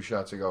 beers and 2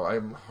 shots ago.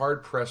 I'm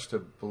hard pressed to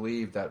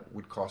believe that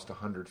would cost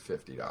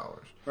 $150.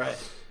 Right.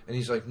 And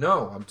he's like,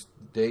 no,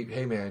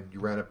 hey man,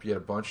 you had a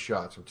bunch of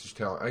shots. I'm just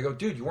telling. I go,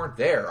 dude, you weren't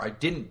there. I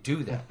didn't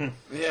do that.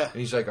 Yeah. And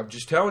he's like, I'm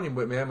just telling you,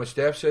 man, my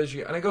staff says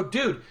you. And I go,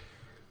 dude,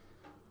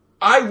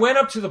 I went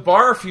up to the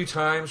bar a few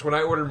times when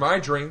I ordered my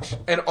drinks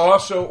and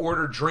also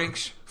ordered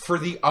drinks for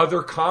the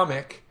other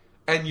comic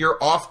and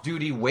your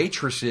off-duty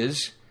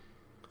waitresses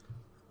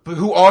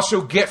who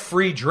also get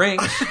free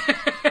drinks.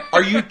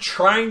 Are you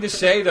trying to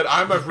say that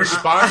I'm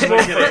responsible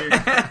for it?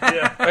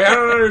 Yeah. I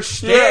don't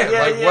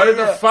understand. What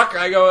the fuck?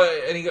 I go,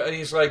 and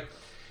he's like,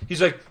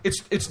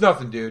 it's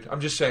nothing, dude.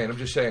 I'm just saying.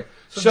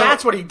 So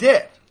that's what he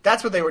did.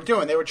 That's what they were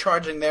doing. They were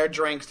charging their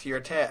drinks to your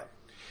tab.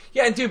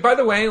 Yeah, and dude, by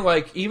the way,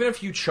 like, even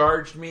if you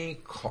charged me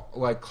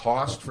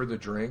cost for the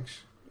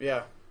drinks,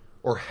 yeah,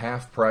 or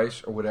half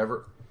price or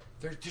whatever,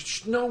 there's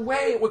just no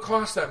way it would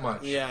cost that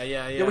much. Yeah.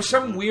 There was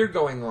something weird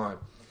going on.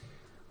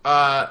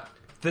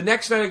 The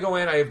next night I go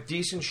in, I have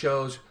decent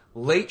shows.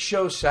 Late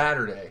show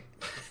Saturday.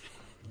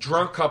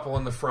 Drunk couple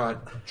in the front.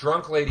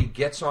 Drunk lady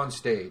gets on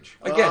stage.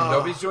 Again,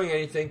 nobody's doing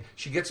anything.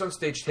 She gets on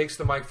stage, takes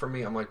the mic from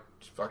me. I'm like,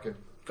 fucking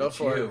go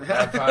for you.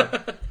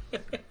 it.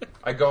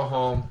 I go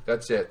home.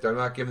 That's it. They're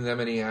not giving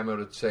them any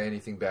ammo to say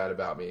anything bad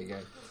about me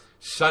again.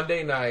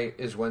 Sunday night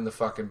is when the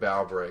fucking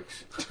bow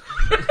breaks.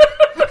 There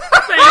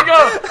you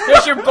go.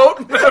 There's your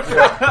boat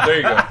metaphor. There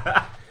you go.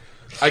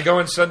 I go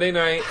in Sunday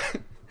night.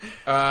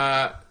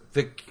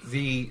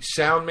 The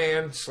sound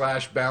man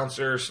 /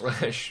 bouncer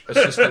 /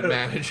 assistant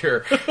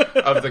manager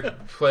of the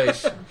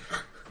place,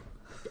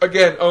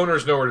 again,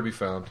 owner's nowhere to be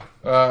found,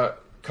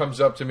 comes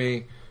up to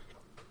me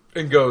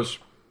and goes,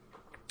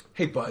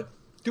 hey, bud,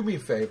 do me a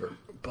favor.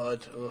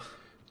 Bud. Ugh.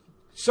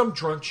 Some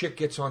drunk chick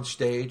gets on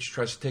stage,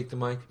 tries to take the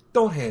mic.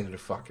 Don't hand her the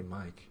fucking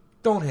mic.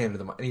 Don't hand her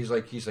the mic. And he's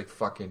like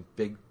fucking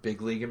big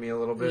leaguing me a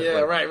little bit. Yeah,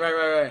 like,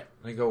 right.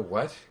 And I go,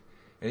 what?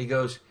 And he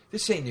goes,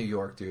 this ain't New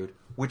York, dude.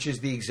 Which is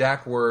the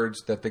exact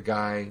words that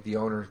the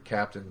owner,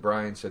 Captain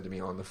Brian, said to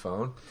me on the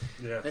phone.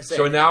 Yeah.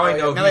 So now I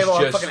know now they he's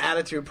have a just fucking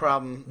attitude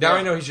problem. Now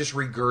I know he's just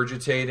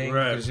regurgitating.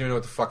 Right. He doesn't even know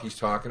what the fuck he's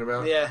talking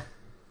about. Yeah.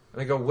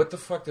 And I go, what the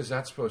fuck is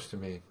that supposed to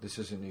mean? This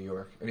isn't New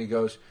York. And he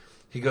goes,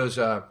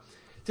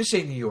 this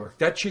ain't New York.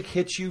 That chick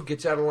hits you,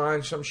 gets out of line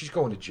or something, she's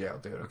going to jail,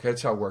 dude. Okay,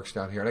 that's how it works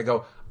down here. And I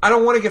go, I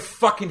don't want to get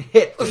fucking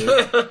hit, dude.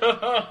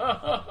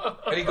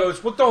 And he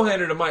goes, well, don't hand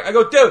her the mic. I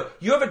go, dude,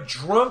 you have a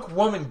drunk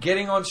woman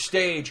getting on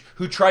stage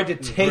who tried to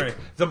take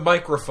the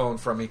microphone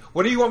from me.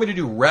 What do you want me to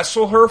do,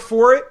 wrestle her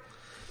for it?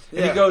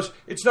 And he goes,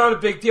 it's not a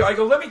big deal. I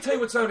go, let me tell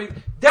you what's not a big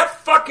deal. That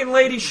fucking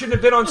lady shouldn't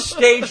have been on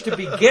stage to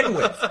begin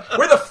with.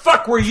 Where the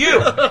fuck were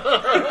you?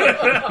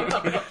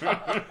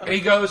 And he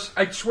goes,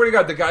 I swear to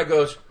God, the guy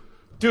goes,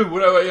 dude,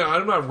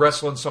 I'm not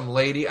wrestling some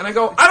lady. And I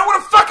go, I don't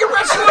want to fucking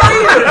wrestle her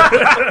either.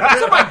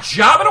 It's not my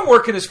job. I don't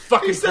work in this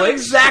fucking He said place.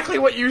 exactly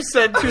what you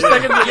said 2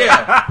 seconds ago.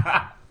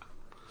 Yeah.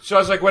 So I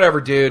was like,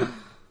 whatever, dude.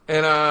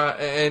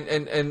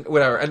 And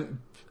whatever. And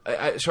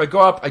so I go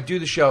up, I do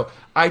the show.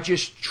 I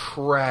just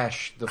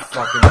trash the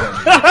fucking venue.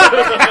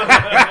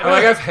 I'm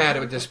like, I've had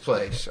it with this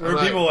place. Were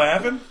people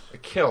laughing? I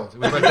killed. It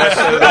was my best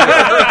set of the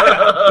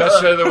week. Best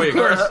set of the week.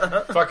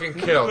 Fucking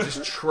killed. Just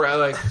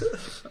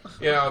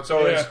it's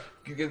always... Yeah.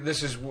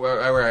 This is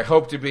where I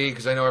hope to be,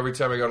 because I know every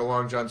time I go to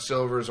Long John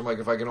Silver's, I'm like,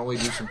 if I can only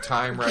do some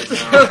time right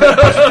now,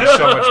 this would be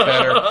so much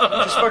better.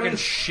 Just fucking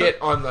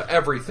shit on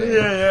everything.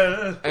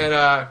 Yeah.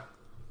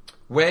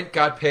 And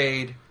got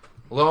paid.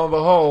 Lo and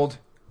behold,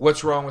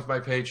 what's wrong with my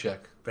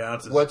paycheck?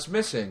 Bounces. What's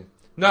missing?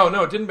 No,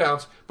 it didn't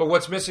bounce. But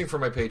what's missing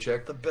from my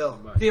paycheck? The bill.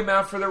 The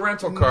amount for the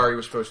rental car he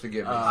was supposed to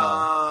give me.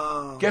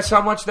 Oh. Guess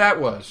how much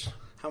that was?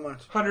 How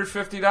much?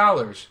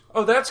 $150.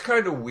 Oh, that's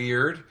kind of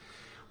weird.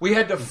 We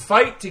had to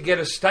fight to get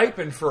a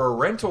stipend for a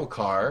rental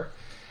car,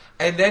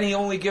 and then he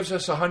only gives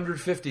us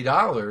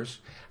 $150,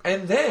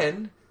 and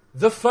then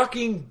the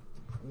fucking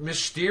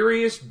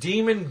mysterious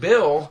demon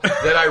bill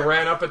that I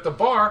ran up at the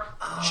bar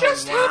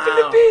happened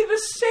to be the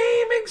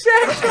same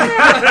exact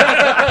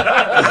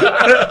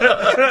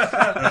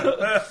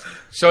amount.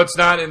 So it's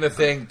not in the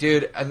thing,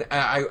 dude. And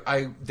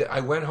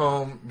I went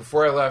home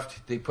before I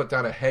left. They put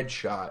down a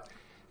headshot.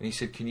 And he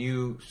said, can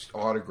you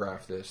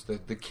autograph this?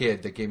 The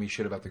kid that gave me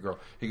shit about the girl.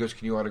 He goes,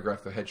 can you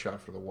autograph the headshot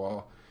for the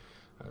wall?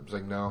 I was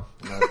like, no.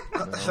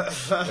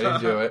 I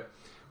didn't do it.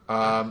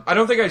 I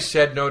don't think I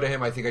said no to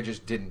him. I think I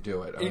just didn't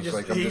do it. I was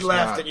like, I'm just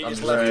not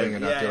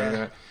doing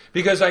that.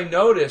 Because I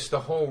noticed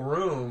the whole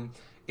room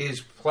is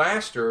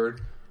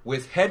plastered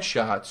with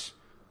headshots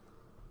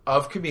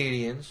of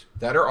comedians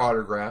that are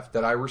autographed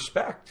that I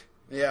respect.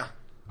 Yeah.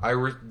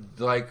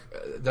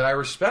 That I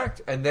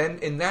respect. And then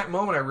in that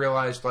moment I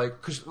realized,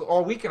 because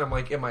all weekend I'm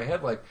in my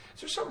head,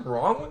 is there something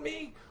wrong with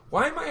me?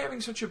 Why am I having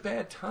such a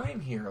bad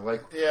time here?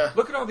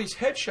 Look at all these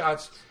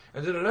headshots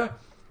and da-da-da.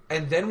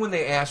 And then when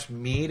they asked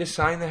me to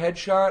sign the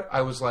headshot,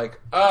 I was like,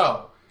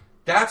 oh,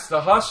 that's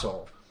the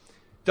hustle.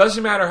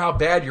 Doesn't matter how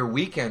bad your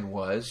weekend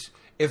was.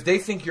 If they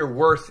think you're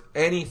worth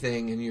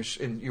anything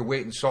and your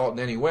weight in salt in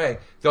any way,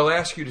 they'll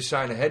ask you to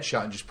sign a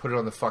headshot and just put it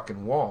on the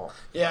fucking wall.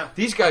 Yeah.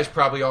 These guys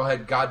probably all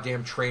had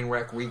goddamn train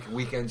wreck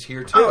weekends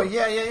here, too. Oh,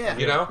 yeah.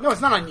 You know? No,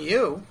 it's not on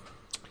you.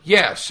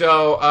 Yeah,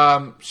 so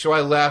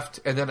I left,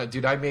 and then,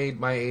 dude, I made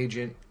my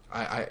agent,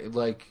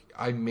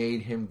 I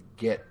made him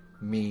get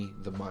me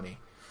the money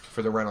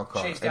for the rental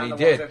car. Chase And down he the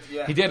did. 150,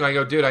 yeah. He did, and I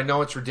go, dude, I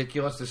know it's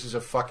ridiculous. This is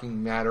a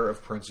fucking matter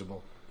of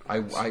principle.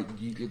 I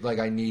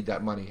need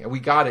that money. And we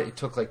got it. It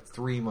took like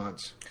 3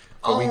 months,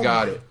 but we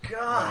got it.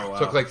 God. Oh, wow. It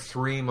took like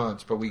 3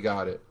 months, but we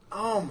got it.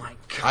 Oh, my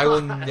God. I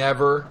will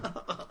never,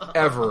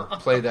 ever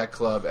play that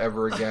club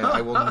ever again. I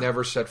will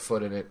never set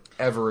foot in it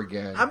ever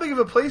again. How big of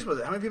a place was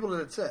it? How many people did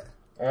it sit?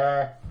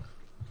 I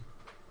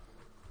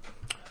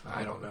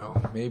don't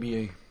know.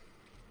 Maybe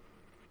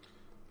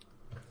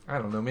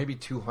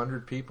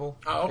 200 people.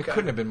 Oh, okay. It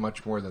couldn't have been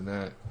much more than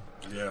that.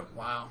 Yeah.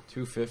 Wow.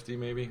 250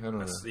 maybe. I don't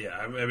know. Yeah,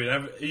 I mean,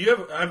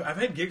 I've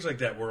had gigs like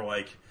that where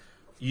like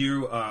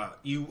you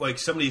like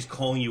somebody's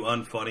calling you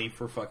unfunny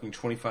for fucking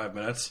 25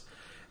 minutes,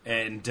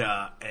 and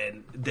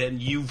then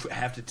you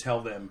have to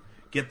tell them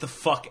get the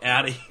fuck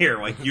out of here.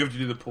 Like you have to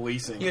do the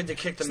policing. You had to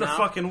kick them it's out?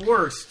 the fucking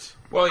worst.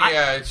 Well,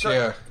 yeah,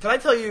 Did I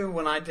tell you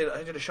when I did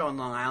a show in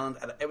Long Island?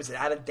 It was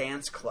at a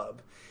dance club,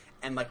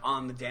 and like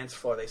on the dance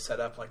floor they set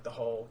up like the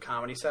whole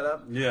comedy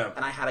setup. Yeah.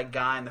 And I had a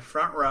guy in the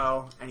front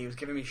row, and he was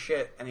giving me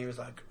shit, and he was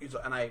like,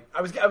 and I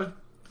was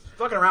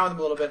fucking around with him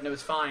a little bit, and it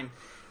was fine. And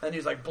then he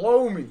was like,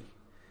 blow me.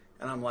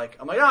 And I'm like,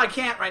 oh, I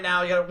can't right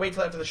now. You gotta wait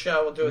till after the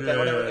show. We'll do it then.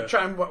 Whatever.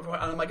 Yeah. And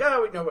I'm like,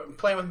 oh, no, we're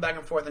playing with him back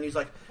and forth, and he's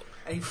like.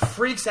 And he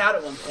freaks out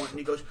at one point, and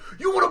he goes,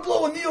 "You want to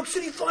blow a New York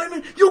City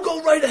fireman? You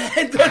go right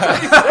ahead." That's what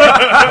he said.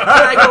 And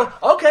I go,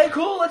 "Okay,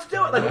 cool, let's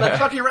do it." Like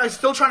fucking around, he's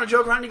still trying to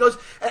joke around. And he goes,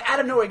 and out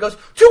of nowhere, he goes,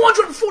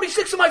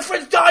 "246 of my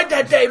friends died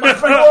that day, my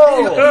friend." He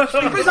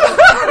brings up, he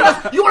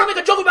goes, "You want to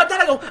make a joke about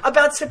that?" I go,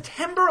 "About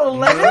September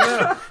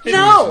 11th?"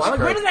 No, I'm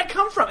like, "Where did that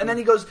come from?" And then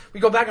he goes, we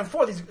go back and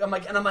forth. I'm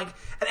like, and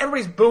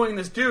everybody's booing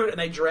this dude, and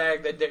they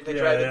drag the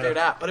dude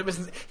out. But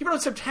he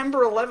wrote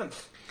September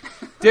 11th.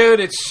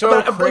 Dude, it's so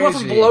Went from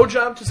crazy.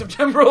 blowjob to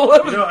September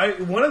 11th. You know,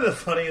 one of the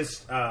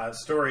funniest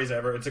stories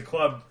ever. It's a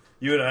club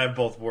you and I have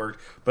both worked,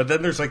 but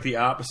then there's like the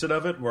opposite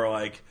of it, where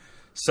like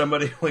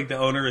somebody like the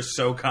owner is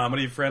so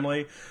comedy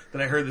friendly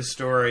that I heard the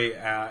story.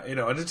 And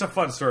it's a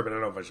fun story, but I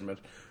don't know if I should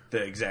mention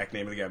the exact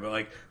name of the guy. But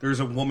like, there's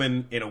a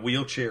woman in a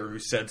wheelchair who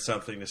said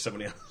something to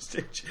somebody on the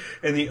stage,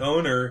 and the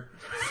owner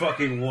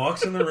fucking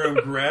walks in the room,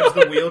 grabs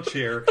the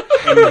wheelchair,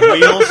 and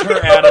wheels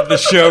her out of the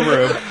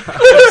showroom,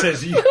 and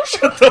says, "You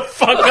shut the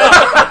fuck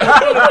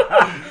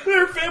up."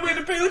 Her family had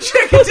to pay the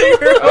check and take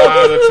her.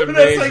 Oh, that's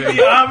amazing. That's like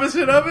the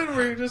opposite of it,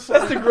 where you're just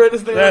like, That's the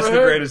greatest thing that's I've the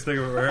ever heard. greatest thing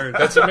I've ever heard.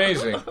 That's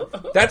amazing.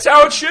 That's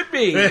how it should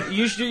be.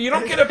 You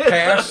don't get a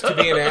pass to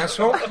be an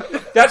asshole.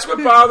 That's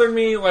what bothered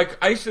me. Like,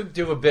 I used to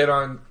do a bit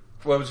on,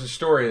 what was a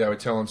story that I would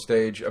tell on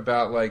stage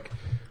about, like,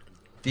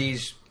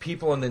 these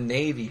people in the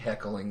Navy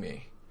heckling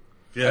me.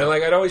 Yeah. And,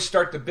 like, I'd always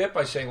start the bit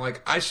by saying,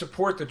 like, I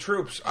support the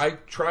troops. I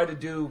try to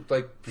do,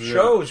 like,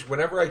 shows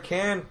whenever I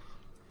can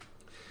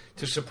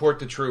to support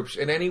the troops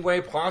in any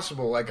way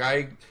possible. Like,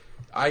 I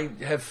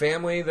have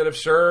family that have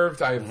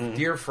served. I have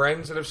dear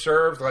friends that have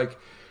served. Like,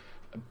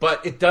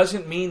 but it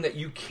doesn't mean that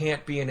you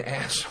can't be an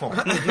asshole. You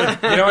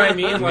know what I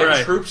mean? Like,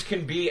 Right. Troops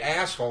can be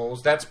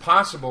assholes. That's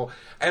possible.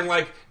 And,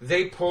 like,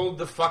 they pulled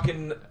the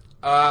fucking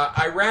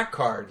Iraq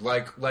card.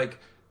 Like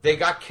they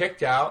got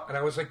kicked out, and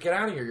I was like, "Get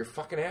out of here! You're a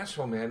fucking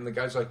asshole, man." And the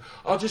guy's like,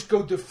 "I'll just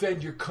go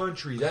defend your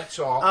country. That's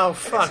all." Oh, And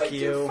it's fuck like,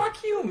 you. Dude,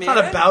 fuck you, man. It's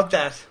not about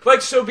that.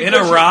 Like, so In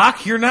because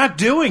Iraq, you're not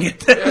doing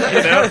it. You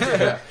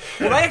know?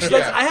 Well,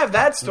 I have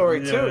that story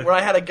too, Yeah. where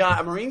I had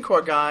a Marine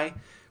Corps guy,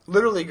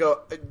 literally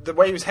go the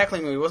way he was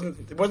heckling me. He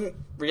wasn't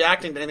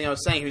reacting to anything I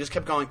was saying. He just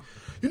kept going,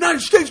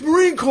 "United States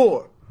Marine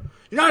Corps,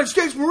 United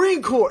States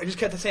Marine Corps." He just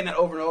kept saying that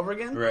over and over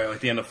again. Right, like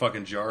the end of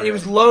fucking jar. And he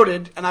was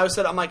loaded, and I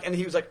said, and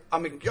he was like,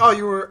 "Oh,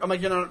 you were," I'm like,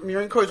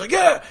 Marine Corps. He's like,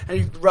 "Yeah," and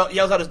he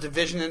yells out his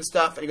division and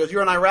stuff, and he goes,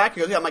 "You're in Iraq?" He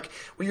goes, "Yeah." I'm like,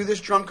 "Were you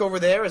this drunk over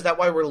there? Is that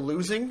why we're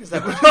losing? Is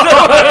that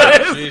what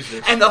it is?"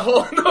 Jesus. And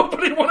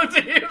nobody wanted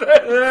to hear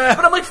that.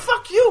 But I'm like,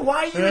 "Fuck you!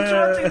 Why are you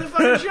interrupting the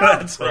fucking show?"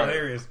 That's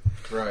hilarious.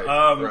 Right,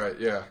 right,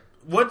 yeah.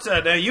 What's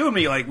now? You and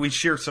me, like, we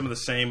share some of the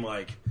same,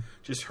 like,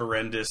 just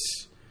horrendous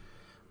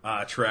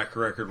track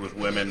record with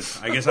women.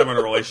 I guess I'm in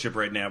a relationship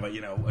right now, but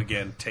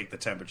again, take the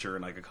temperature,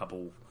 and like a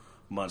couple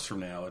months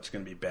from now, it's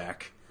going to be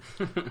back.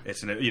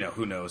 It's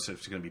who knows if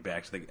it's going to be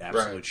back to the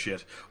absolute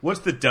shit. What's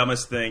the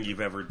dumbest thing you've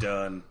ever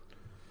done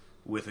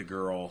with a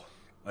girl?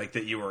 Like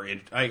that you were in?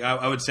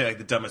 I would say like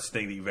the dumbest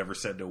thing that you've ever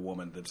said to a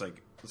woman. That's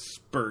like a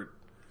spurt.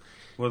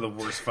 One of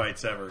the worst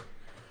fights ever.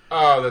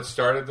 Oh, that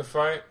started the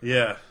fight?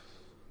 Yeah.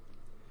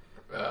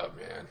 Oh,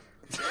 man.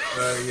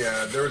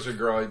 Yeah, there was a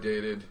girl I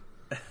dated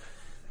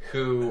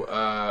who,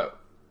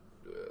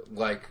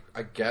 like,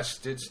 I guess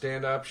did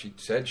stand up. She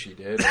said she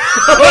did.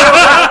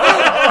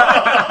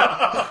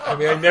 I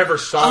mean, I never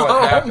saw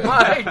it happen. Oh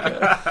my god!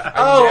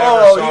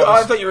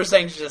 I thought you were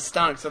saying she just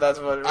stunk, so that's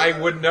what. I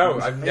wouldn't know.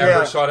 I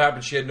never saw it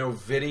happen. She had no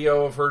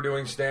video of her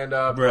doing stand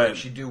up. Right. Like,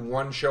 she'd do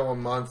one show a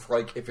month.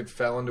 Like if it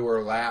fell into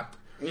her lap.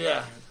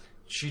 Yeah.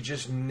 She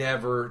just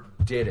never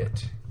did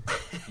it.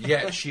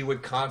 Yet she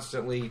would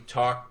constantly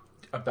talk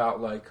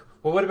about like,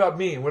 well, what about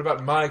me? And what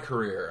about my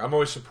career? I'm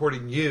always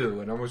supporting you,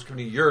 and I'm always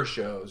coming to your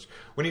shows.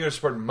 When are you going to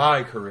support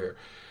my career?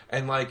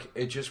 And like,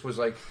 it just was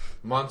like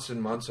months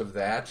and months of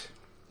that.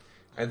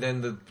 And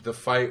then the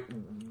fight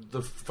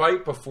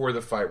before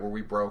the fight where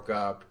we broke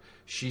up,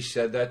 she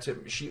said that to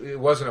me. It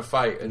wasn't a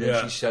fight, and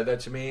then she said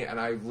that to me, and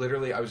I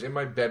was in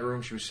my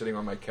bedroom. She was sitting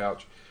on my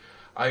couch.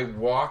 I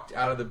walked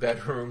out of the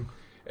bedroom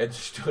and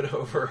stood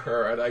over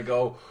her, and I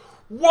go,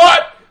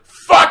 "What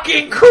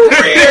fucking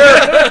career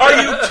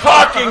are you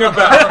talking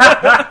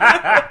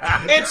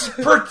about? It's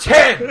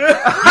pretend.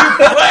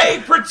 You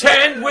play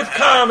pretend with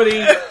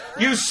comedy.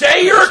 You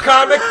say you're a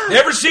comic.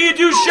 Never see you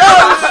do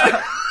shows."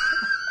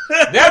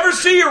 Never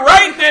see you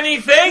writing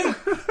anything.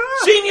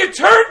 Seen you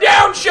turn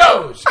down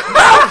shows.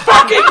 How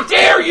fucking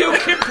dare you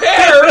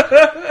compare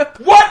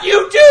what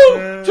you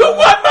do to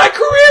what my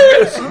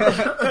career is?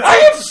 I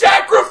have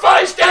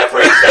sacrificed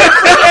everything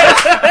for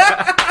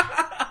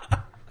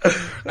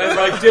this. And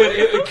like, dude,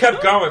 it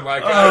kept going.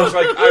 Like I was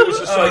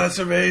just like, that's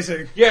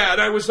amazing. Yeah, and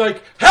I was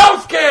like,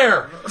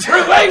 healthcare,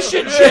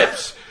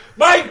 relationships.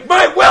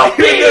 My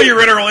well-being. You know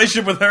you're in a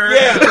relationship with her.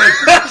 Yeah, like,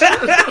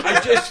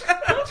 I just.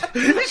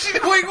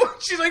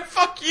 She's like,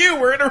 fuck you,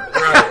 we're in a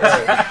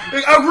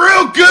Right. a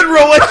real good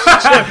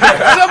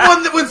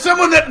relationship. with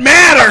someone that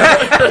matters.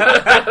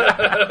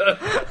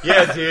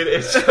 Yeah, dude,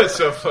 it's just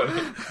so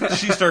funny. Did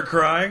she start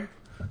crying?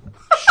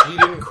 She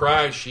didn't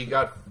cry. She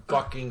got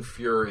fucking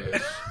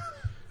furious.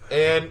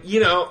 And,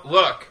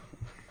 look,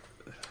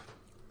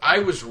 I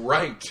was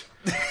right.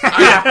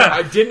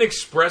 I didn't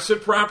express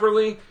it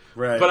properly.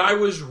 Right. But I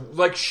was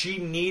like, she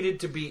needed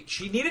to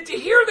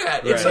hear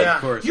that. It's Right, like,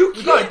 of course. you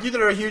can't. You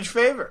did her a huge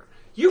favor.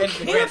 You In the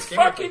can't grand scheme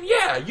of fucking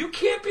you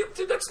can't be.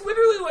 That's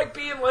literally like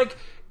being like.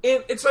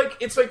 It's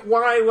like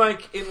why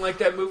like in like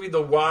that movie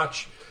The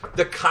Watch,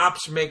 the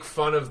cops make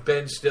fun of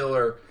Ben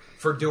Stiller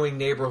for doing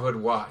Neighborhood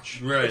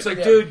Watch. Right. It's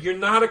like, dude, you're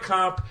not a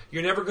cop.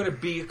 You're never going to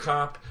be a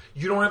cop.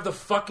 You don't have the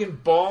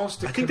fucking balls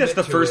to. I think that's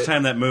the first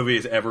time that movie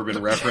has ever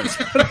been referenced.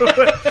 Out of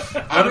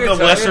the tell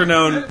lesser you.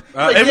 known,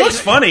 it looks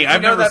funny.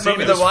 I've never that seen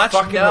movie, it. The Watch?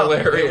 Fucking No.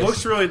 hilarious. It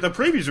looks really. The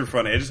previews are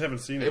funny. I just haven't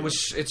seen it.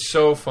 It's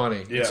so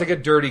funny. Yeah. It's like a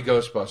dirty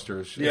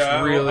Ghostbusters. Yeah,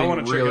 It's really, I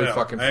want to check really it out.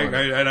 fucking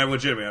funny. And I'm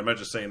legitimately. I'm not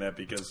just saying that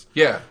because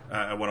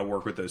I want to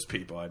work with those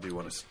people. I do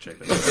want to check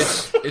it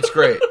out. It's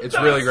great. It's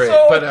really great.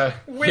 So But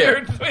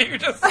weird what you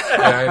just said.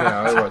 Yeah, I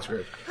know. It was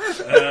great.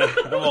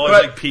 I'm always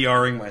like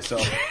PRing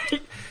myself.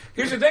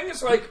 Here's the thing: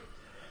 is like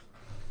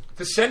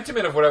the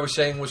sentiment of what I was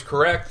saying was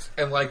correct,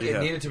 and like it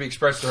needed to be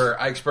expressed to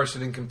her. I expressed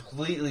it in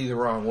completely the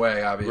wrong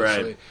way,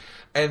 obviously. Right.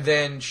 And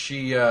then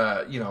she,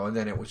 and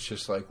then it was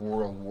just like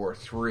World War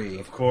III.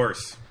 Of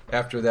course.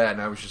 After that,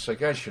 and I was just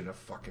like, I shouldn't have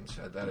fucking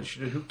said that.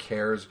 Who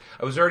cares?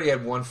 I was already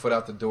had one foot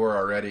out the door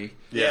already.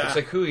 Yeah. It's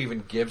like, who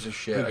even gives a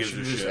shit? Who I gives should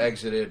a have just shit?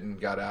 exited and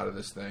got out of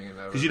this thing.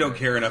 Because you don't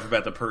care enough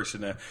about the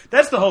person.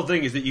 That's the whole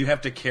thing, is that you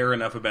have to care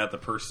enough about the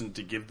person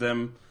to give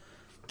them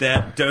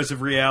that dose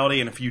of reality,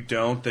 and if you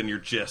don't, then you're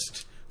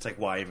just... It's like,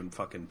 why even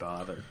fucking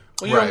bother?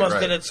 Well, you almost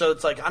did it, so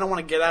it's like, I don't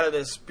want to get out of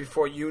this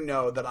before you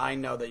know that I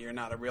know that you're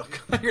not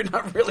you're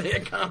not really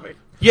a comic.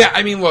 Yeah,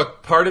 I mean,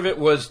 look, part of it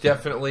was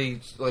definitely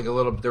like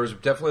there was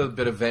definitely a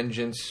bit of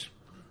vengeance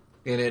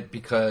in it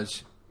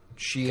because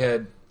she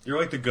had... You're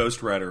like the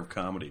Ghost Rider of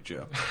comedy,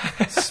 Joe.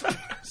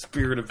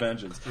 Spirit of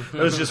vengeance.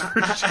 That was just for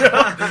Joe.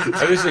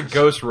 I was a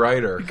Ghost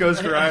Rider.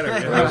 Ghost Rider.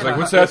 Yeah. I was like,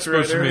 what's that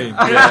supposed to mean?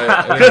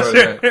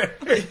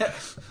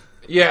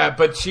 Yeah,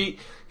 but she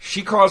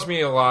caused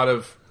me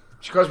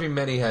she caused me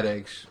many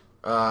headaches.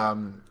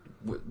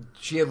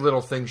 She had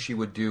little things she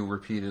would do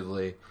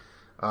repeatedly.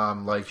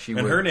 Like she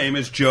and would... her name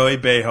is Joy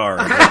Behar.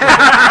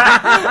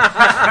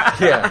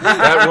 Yeah,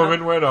 that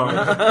woman went on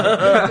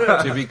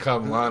to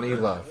become Lonnie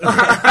Love.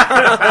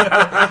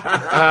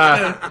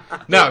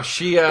 No,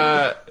 she,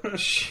 by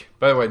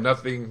the way,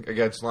 nothing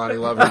against Lonnie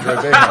Love and Joy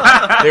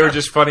Behar. They were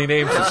just funny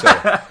names to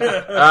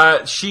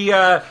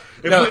say.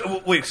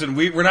 Wait, so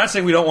we're not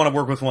saying we don't want to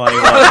work with Lonnie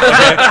Love.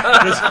 Okay?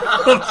 That's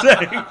what I'm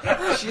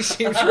saying. She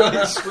seems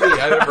really sweet.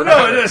 I never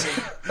No, it is.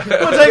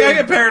 Well, it's like I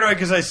get paranoid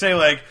because I say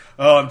like,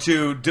 "Oh, I'm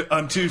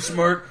too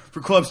smart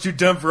for clubs, too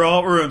dumb for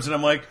alt rooms," and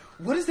I'm like,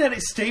 what is that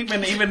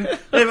statement even?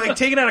 Like,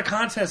 taken out of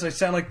context, I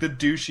sound like the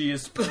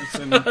douchiest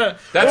person.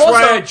 That's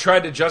why I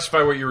tried to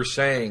justify what you were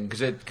saying,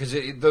 because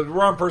the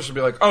wrong person would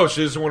be like, "Oh,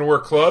 she doesn't want to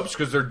work clubs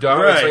because they're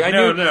dumb." Right? Like,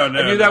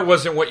 I knew that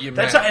wasn't what you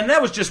meant. And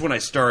that was just when I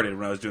started,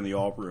 when I was doing the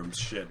alt rooms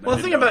shit. Well,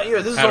 the thing about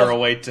you, this is how to all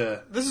relate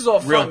to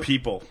real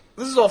people.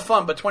 This is all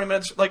fun, but 20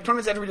 minutes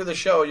after we do the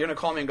show, you're gonna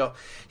call me and go,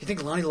 "You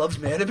think Lonnie Love's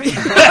mad at me?"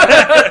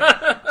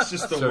 It's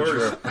just the So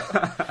worst.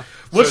 true.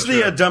 What's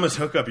the dumbest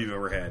hookup you've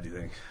ever had? Do you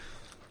think?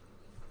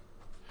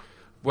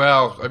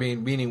 Well, I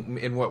mean, meaning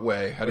in what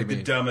way? How do you The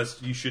mean?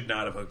 dumbest. You should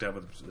not have hooked up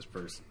with this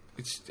person.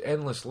 It's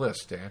endless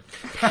list, Dan.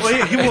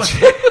 Well,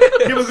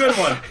 give a good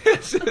one.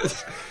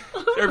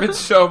 There have been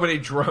so many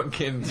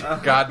drunken,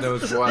 God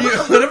knows what.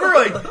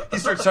 Whenever he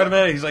starts talking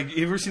about it, he's like,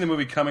 "You ever seen the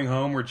movie Coming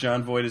Home, where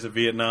John Voight is a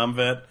Vietnam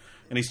vet?"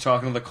 And he's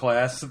talking to the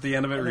class at the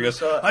end of it, where he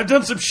goes, "I've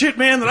done some shit,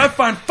 man, that I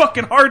find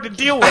fucking hard to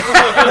deal with."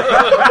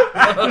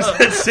 It's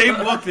that same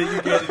look that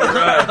you get in your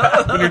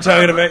eye when you're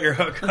talking about your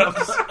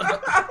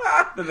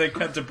hookups. Then they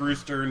cut to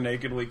Bruce Dern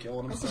nakedly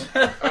killing himself.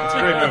 It's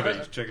a great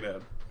movie. Check it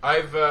out.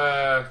 I've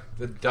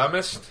the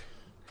dumbest.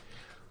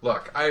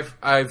 Look,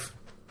 I'm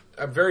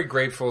very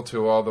grateful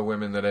to all the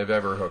women that I've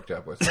ever hooked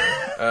up with.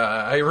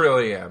 I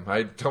really am.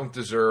 I don't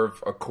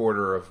deserve a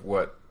quarter of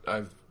what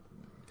I've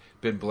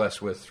been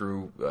blessed with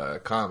through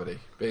comedy.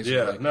 Basically,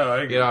 Yeah, no,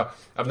 I agree. I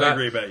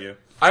agree about you.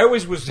 I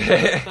always was.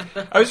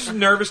 I was just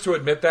nervous to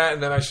admit that,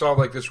 and then I saw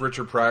this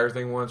Richard Pryor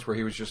thing once where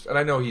he was just, and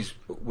I know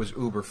was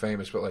uber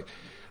famous, but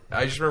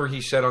I just remember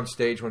he said on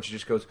stage once, he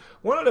just goes,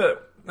 one of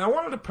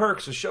the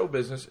perks of show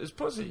business is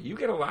pussy. You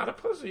get a lot of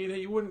pussy that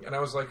you wouldn't. And I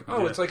was like,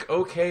 oh, It's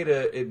okay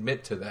to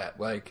admit to that.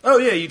 Oh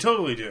yeah, you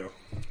totally do.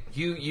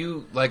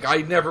 You I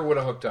never would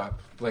have hooked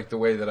up the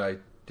way that I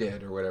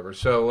did or whatever.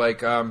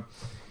 So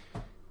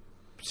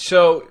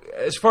so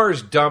as far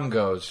as dumb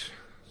goes,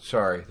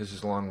 sorry, this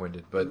is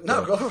long-winded, but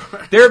No, go for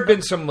it. there have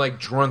been some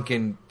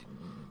drunken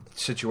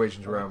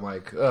situations where I'm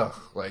ugh,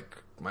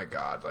 my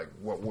God,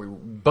 what were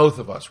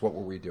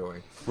we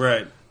doing?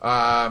 Right.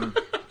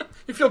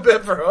 You feel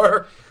bad for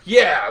her.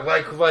 Yeah,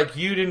 like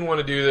you didn't want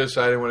to do this,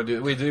 I didn't want to do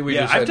it. We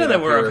just I've done ended that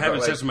up where here, I'm having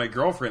but, sex with my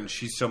girlfriend, and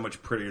she's so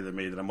much prettier than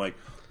me that I'm like,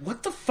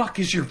 what the fuck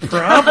is your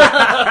problem?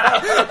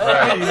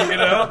 right. You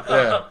know?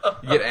 Yeah,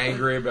 you get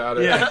angry about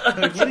it. Yeah.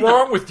 What's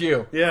wrong with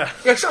you? Yeah.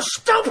 You're so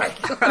stupid.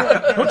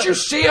 Don't you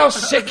see how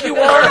sick you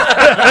are?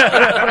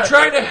 I'm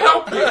trying to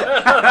help you.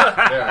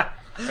 Yeah,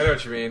 I know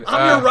what you mean.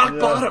 I'm your rock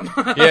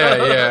bottom.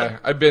 yeah,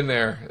 I've been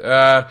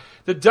there.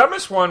 The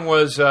dumbest one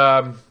was,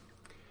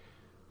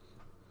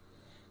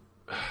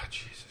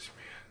 Jesus,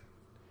 man.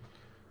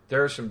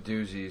 There are some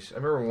doozies. I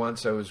remember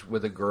once I was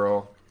with a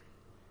girl,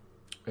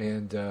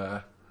 and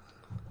there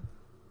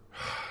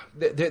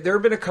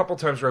have been a couple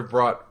times where I've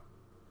brought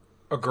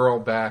a girl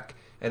back,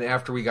 and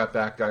after we got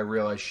back, I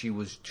realized she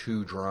was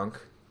too drunk.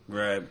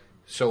 Right.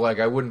 So,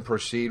 I wouldn't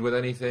proceed with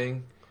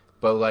anything,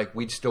 but,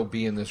 we'd still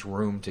be in this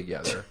room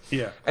together.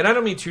 Yeah. And I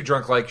don't mean too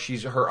drunk,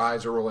 her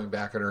eyes are rolling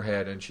back in her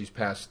head and she's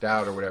passed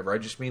out or whatever. I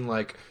just mean,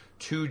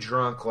 too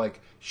drunk,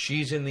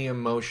 she's in the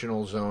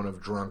emotional zone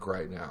of drunk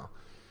right now.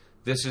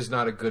 This is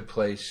not a good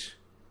place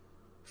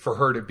for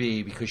her to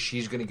be because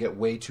she's going to get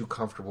way too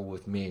comfortable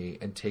with me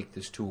and take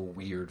this to a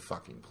weird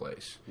fucking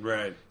place.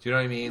 Right. Do you know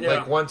what I mean?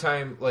 Yeah. One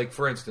time,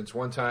 for instance,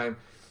 I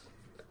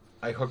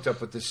hooked up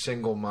with this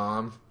single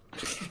mom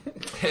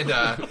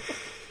and,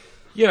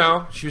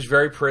 she was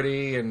very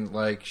pretty and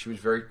she was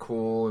very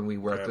cool, and we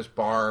were at this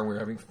bar and we were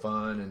having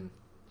fun and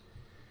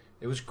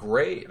it was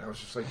great. And I was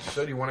just like,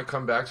 "So, do you want to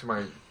come back to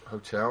my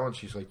hotel?" And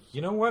she's like,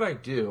 "You know what? I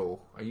do.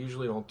 I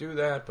usually don't do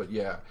that, but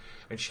yeah."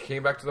 And she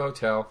came back to the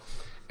hotel,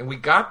 and we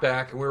got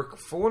back and we were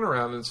fooling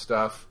around and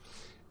stuff,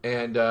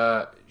 and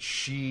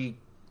she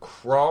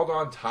crawled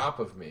on top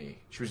of me.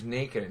 She was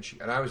naked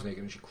and I was naked,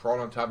 and she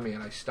crawled on top of me,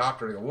 and I stopped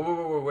her and I go,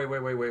 "Whoa,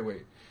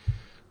 wait.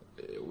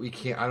 We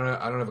can't. I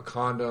don't have a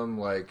condom.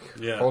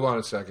 Hold on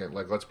a second.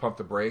 Let's pump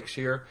the brakes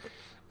here."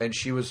 And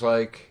she was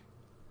like,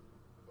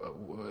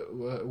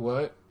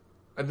 "What?"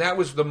 And that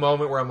was the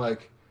moment where I'm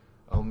like,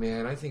 "Oh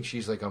man, I think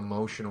she's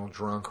emotional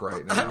drunk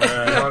right now."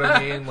 You know what I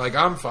mean?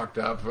 I'm fucked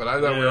up, but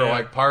I thought we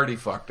were party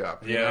fucked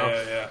up. You know?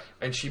 Yeah.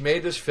 And she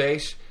made this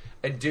face,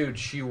 and dude,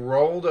 she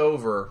rolled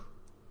over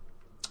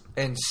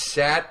and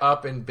sat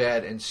up in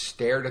bed and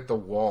stared at the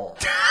wall.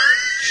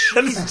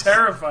 That's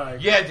terrifying.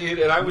 Yeah, dude,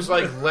 and I was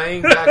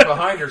laying back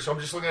behind her, so I'm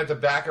just looking at the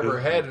back of her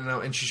head,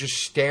 and she's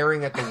just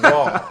staring at the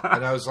wall,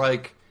 and I was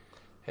like,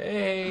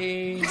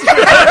 "Hey,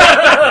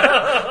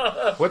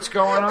 what's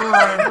going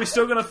on? We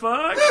still gonna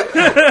fuck?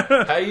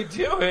 How you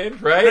doing?"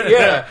 Right?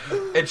 Yeah.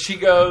 And she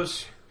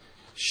goes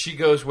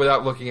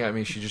without looking at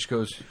me. She just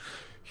goes,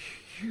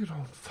 "You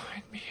don't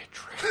find me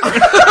attractive."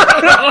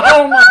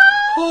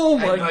 Oh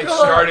my and I God.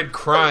 started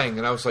crying,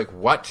 and I was like,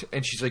 "What?"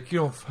 And she's like, "You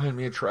don't find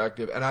me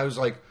attractive," and I was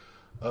like,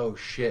 "Oh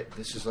shit,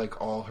 this is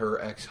all her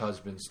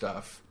ex-husband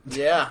stuff."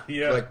 Yeah.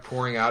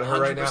 Pouring out of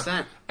her right now.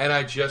 100%. And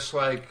I just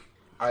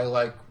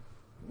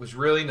was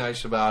really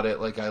nice about it.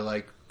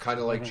 I kind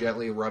of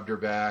gently rubbed her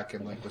back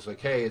and was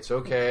like, "Hey, it's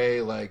okay.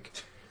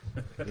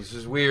 This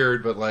is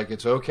weird, but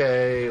it's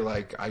okay.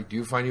 I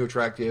do find you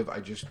attractive.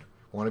 I just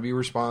want to be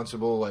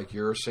responsible.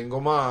 You're a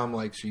single mom,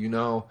 so you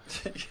know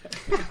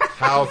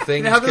how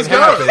things how can this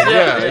happen. goes.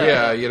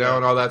 Yeah,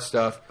 and all that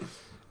stuff."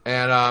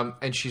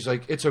 And she's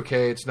like, "It's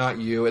okay. It's not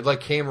you." It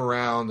came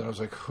around, and I was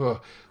like, "Huh."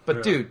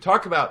 But dude,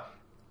 talk about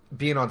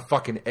being on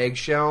fucking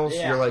eggshells.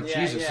 Yeah, You're like, yeah,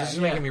 Jesus, yeah, this is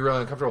making me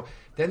really uncomfortable.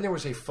 Then there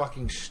was a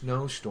fucking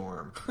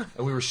snowstorm,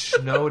 and we were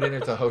snowed in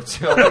at the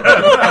hotel.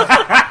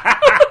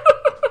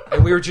 And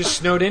and we were just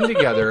snowed in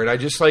together, and I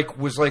just like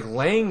was like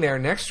laying there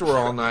next to her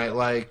all night,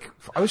 like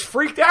I was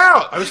freaked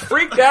out. Like I was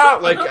freaked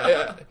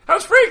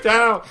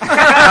out.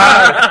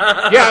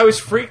 Yeah, I was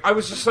freaked. I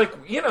was just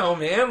like,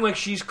 man, like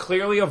she's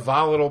clearly a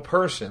volatile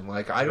person.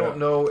 Like I don't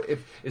know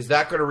is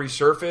that going to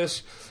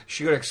resurface?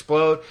 She going to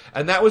explode?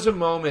 And that was a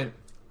moment.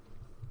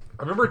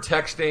 I remember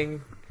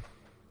texting.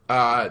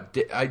 I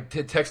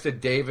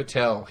texted Dave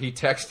Attell. He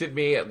texted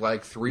me at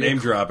like 3 Name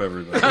drop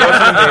everybody. It wasn't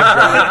a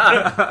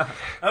name drop.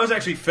 I was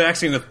actually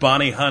faxing with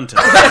Bonnie Hunt.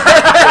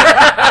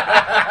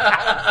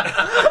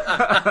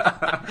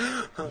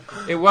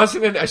 It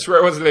wasn't. I swear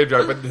it wasn't a name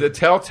drop. But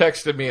Attell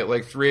texted me at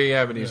like 3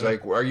 a.m. and he's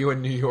like, "Are you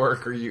in New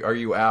York? Or are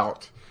you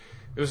out?"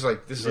 It was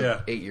like this is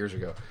like 8 years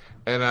ago,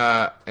 and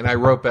I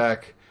wrote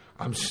back,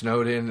 "I'm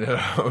snowed in at a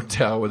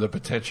hotel with a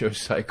potential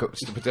psychopath.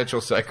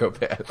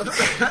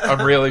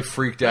 I'm really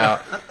freaked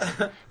out."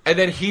 And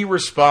then he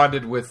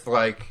responded with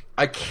like,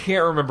 I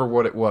can't remember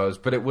what it was,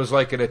 but it was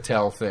like an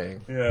Attell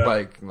thing. Yeah.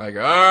 Like,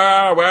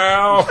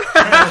 well,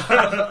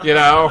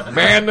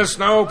 man the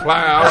snow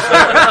plow.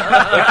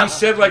 Like he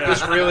said like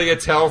this really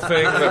Attell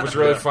thing that was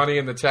really funny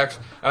in the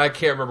text, and I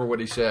can't remember what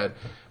he said.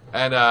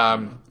 And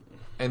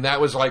that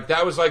was like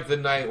the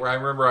night where I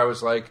remember I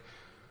was like,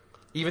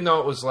 even though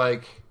it was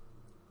like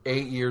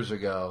 8 years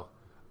ago,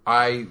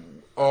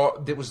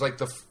 it was like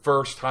the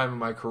first time in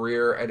my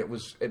career, and it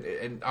was,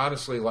 and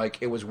honestly, like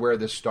it was where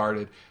this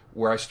started,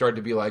 where I started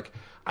to be like,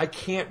 I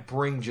can't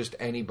bring just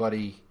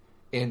anybody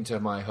into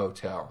my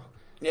hotel.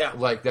 Yeah.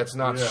 Like, that's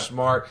not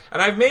smart.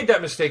 And I've made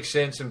that mistake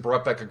since and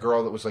brought back a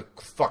girl that was,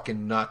 like,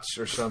 fucking nuts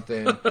or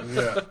something.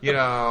 But,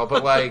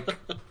 like,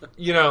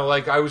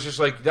 I was just,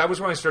 like, that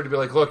was when I started to be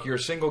like, look, you're a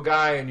single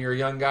guy and you're a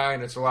young guy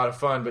and it's a lot of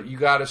fun, but you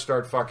got to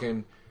start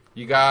fucking...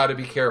 You got to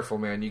be careful,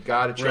 man. You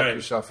got to check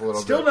yourself a little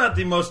bit. Still not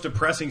the most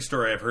depressing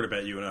story I've heard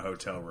about you in a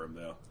hotel room,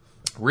 though.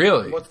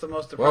 Really? What's the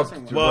most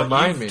depressing one? Well,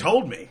 remind you've me.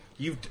 told me.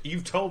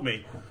 You've told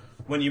me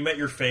when you met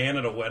your fan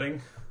at a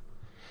wedding.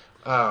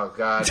 Oh,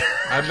 God.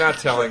 I'm not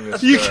telling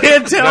this You story.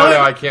 can't tell it? No,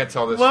 I can't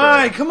tell this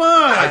Why? story. Come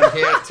on. I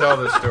can't tell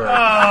this story.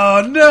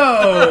 Oh,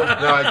 no.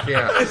 No, I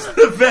can't. It's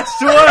the best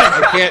one.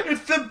 I can't.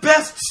 It's the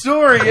best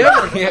story It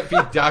ever. can't be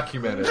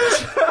documented.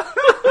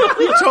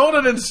 You told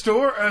it in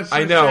store.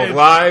 I know,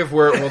 live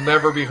where it will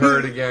never be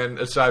heard again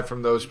aside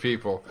from those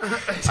people.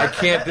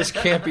 This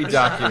can't be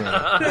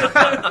documented.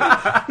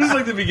 This is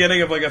like the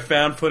beginning of like a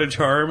found footage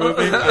horror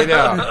movie. I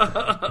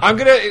know. I'm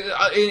going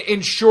to,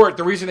 in short,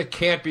 the reason it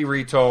can't be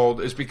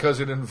retold is because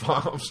it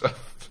involves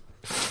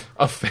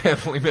a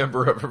family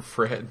member of a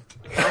friend.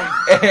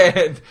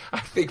 And I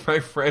think my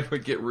friend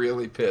would get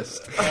really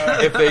pissed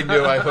if they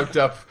knew I hooked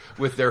up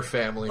with their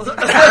family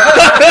member.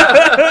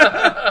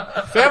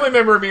 Family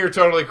member and me are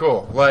totally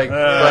cool. Like,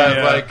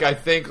 I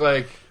think,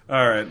 like,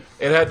 all right,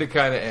 it had to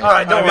kind of end. All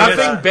right, Nothing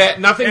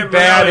it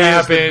bad really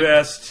happened. Is the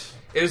best.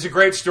 It is a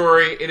great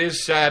story. It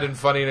is sad and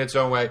funny in its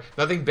own way.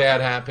 Nothing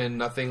bad happened.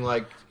 Nothing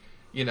like,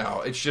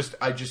 it's just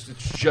not a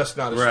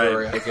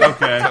story I can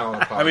tell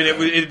on a podcast. I mean,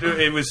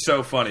 it was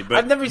so funny. But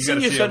I've never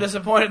seen you so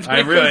disappointed. I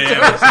really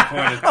am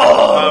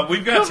disappointed.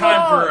 We've got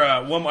time for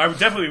one more. We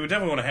definitely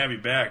want to have you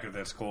back if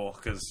that's cool.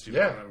 Because I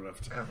don't have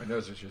enough time. My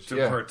nose is just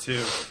Part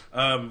two,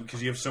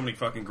 because you have so many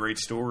fucking great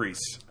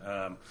stories.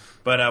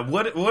 But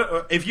what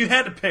if you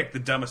had to pick the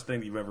dumbest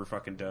thing you've ever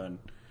fucking done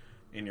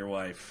in your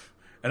life?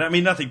 And I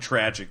mean, nothing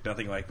tragic,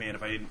 nothing like, man,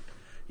 if I didn't,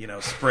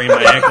 sprain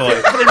my ankle,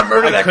 I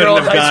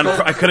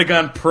could have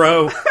gone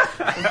pro.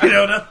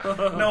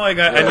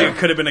 I knew it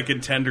could have been a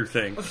contender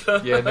thing.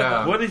 Yeah,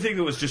 no. What do you think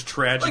that was just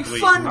tragically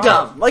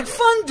Like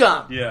fun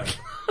dumb. Yeah. Just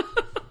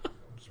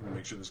want to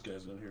make sure this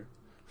guy's not here.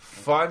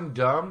 Fun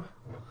dumb.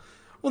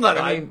 Well, no,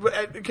 I mean,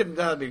 it can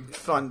be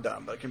fun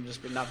dumb, but it can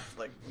just be not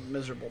like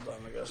miserable dumb,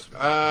 I guess.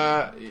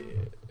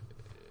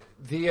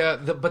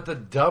 But the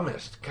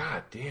dumbest,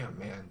 god damn,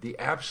 man, the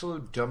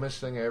absolute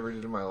dumbest thing I ever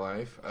did in my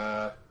life.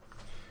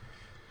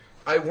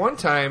 I one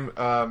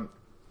time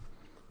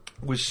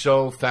was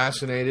so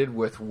fascinated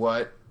with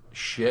what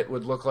shit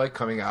would look like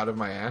coming out of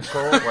my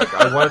asshole. Like,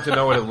 I wanted to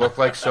know what it looked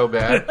like so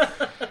bad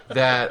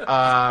that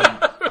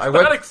I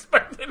went. Not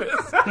expecting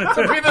this to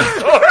be the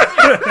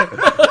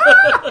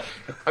story.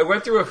 I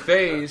went through a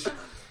phase.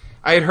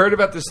 I had heard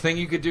about this thing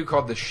you could do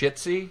called the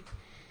shitsy,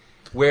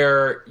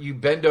 where you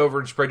bend over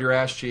and spread your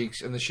ass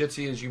cheeks, and the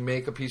shitsy is you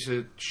make a piece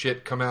of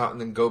shit come out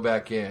and then go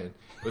back in.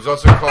 It was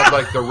also called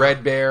like the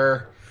red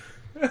bear.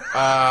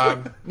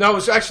 No,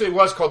 it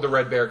was called the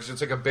red bear because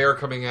it's like a bear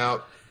coming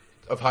out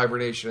of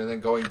hibernation and then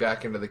going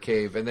back into the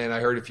cave. And then I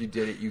heard if you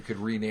did it, you could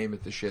rename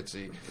it the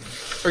shitsy,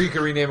 or you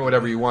could rename it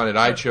whatever you wanted.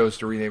 I chose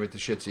to rename it the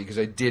shitsy because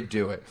I did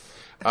do it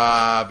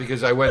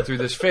because I went through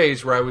this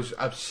phase where I was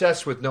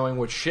obsessed with knowing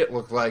what shit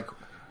looked like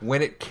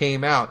when it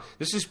came out.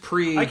 This is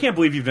pre. I can't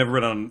believe you've never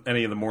been on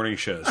any of the morning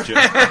shows, Jim.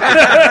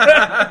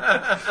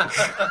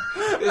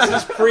 This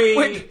is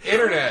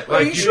pre-internet.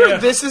 Are you sure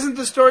this isn't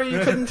the story you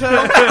couldn't tell?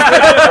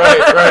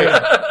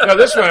 right. No,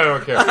 this one I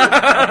don't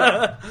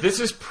care. This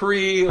is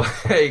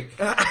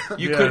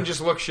you couldn't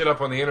just look shit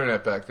up on the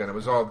internet back then. It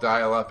was all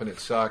dial up and it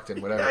sucked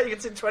and whatever. Yeah, you can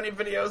see 20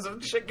 videos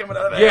of shit coming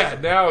out of it. Yeah,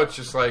 now it's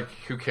just like,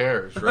 who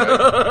cares,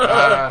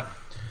 right?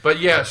 But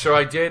yeah, so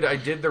I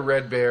did the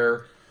Red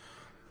Bear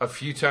a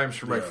few times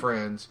for my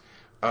friends.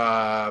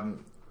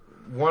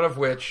 One of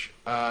which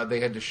they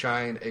had to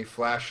shine a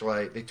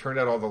flashlight. They turned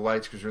out all the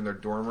lights because they're in their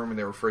dorm room and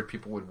they were afraid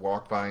people would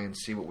walk by and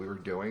see what we were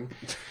doing.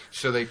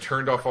 So they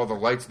turned off all the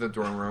lights in the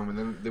dorm room and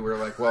then they were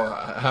like, well,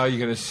 how are you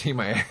going to see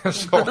my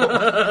asshole?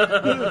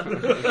 And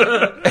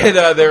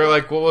they were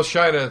like, well, we'll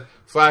shine a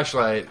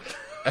flashlight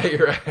at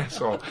your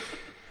asshole.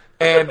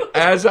 And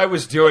as I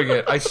was doing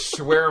it, I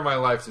swear on my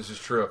life this is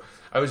true.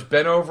 I was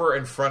bent over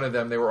in front of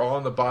them. They were all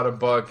on the bottom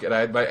bunk, and I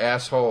had my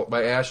ass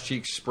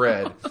cheeks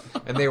spread,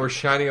 and they were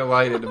shining a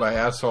light into my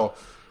asshole.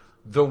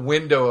 The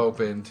window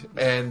opened,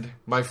 and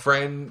my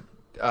friend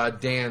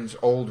Dan's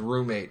old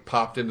roommate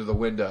popped into the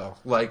window,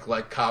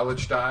 like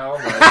college style.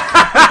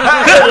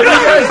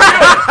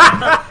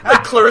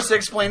 Like Clarissa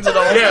explains it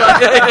all.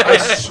 Yeah, I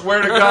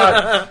swear to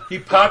God, he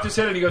popped his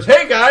head and he goes,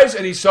 "Hey guys!"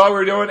 And he saw what we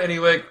were doing, and he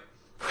like.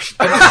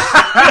 Slinked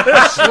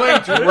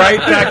right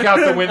back out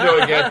the window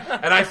again,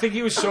 and I think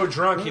he was so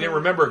drunk he didn't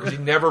remember because he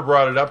never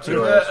brought it up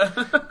to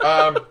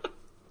us.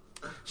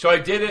 So I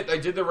did it. I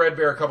did the Red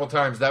Bear a couple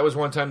times. That was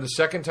one time. The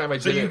second time I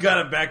did it. So you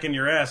got it back in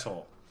your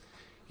asshole.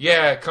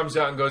 Yeah, it comes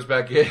out and goes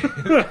back in.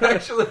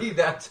 Actually,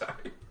 that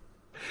time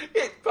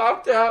it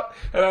popped out,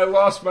 and I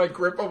lost my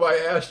grip on my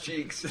ass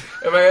cheeks,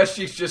 and my ass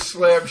cheeks just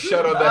slammed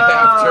shut on the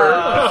half turn.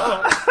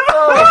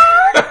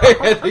 I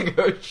had to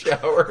go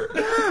shower,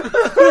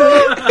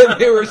 and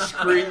they were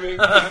screaming.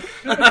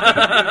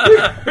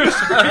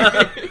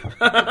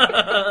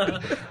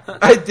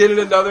 I did it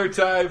another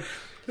time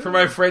for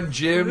my friend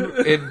Jim,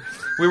 and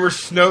we were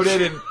snowed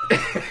in,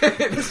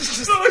 and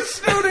so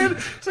snowed in.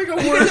 It's like a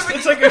worse.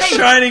 It's like a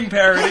Shining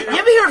parody. You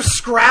ever hear of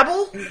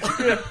Scrabble?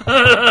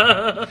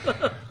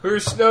 We were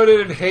snowed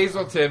in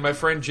Hazleton. My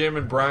friend Jim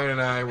and Brian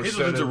and I were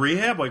Hazleton's a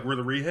rehab, like where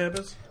the rehab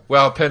is.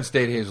 Well, Penn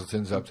State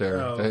Hazleton's up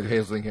there. Oh, Okay.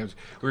 Hazleton campus.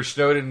 We were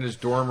snowed in his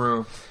dorm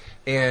room,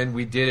 and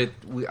we did it.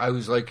 I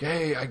was like,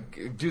 "Hey, I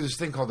do this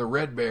thing called the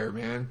Red Bear,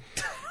 man."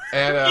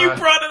 And You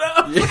brought it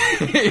up.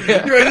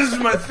 Yeah. You're right, this is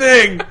my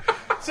thing.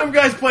 Some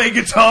guy's playing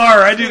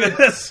guitar. I do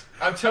this.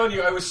 I'm telling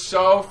you, I was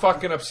so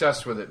fucking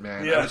obsessed with it,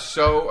 man. Yeah. I was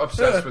so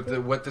obsessed with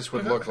what this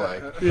would look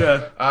like.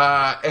 Yeah.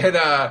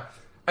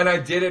 And I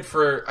did it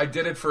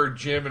for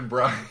Jim and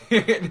Brian,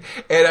 and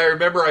I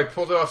remember I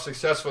pulled it off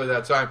successfully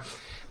that time,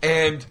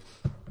 and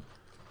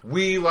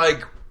we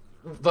like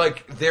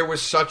there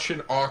was such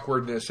an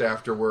awkwardness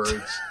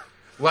afterwards.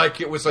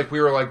 Like, it was like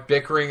we were, like,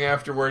 bickering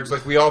afterwards.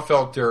 Like, we all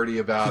felt dirty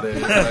about it.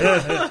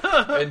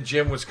 Like, and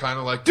Jim was kind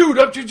of like, dude,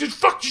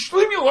 just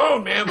leave me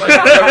alone, man. Like,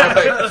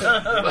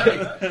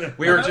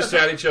 we were just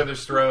at each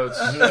other's throats.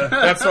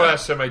 That's the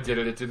last time I did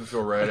it. It didn't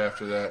feel right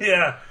after that.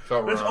 Yeah.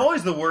 Felt But it's wrong.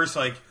 always the worst,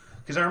 like,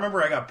 because I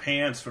remember I got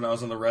pants when I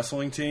was on the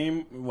wrestling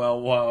team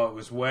while I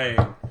was weighing,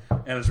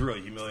 and it's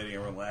really humiliating.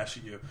 Everyone laughs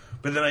at you.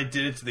 But then I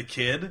did it to the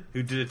kid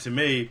who did it to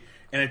me,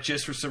 and it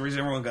just, for some reason,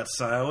 everyone got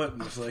silent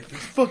and was like,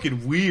 "It's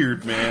fucking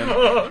weird, man."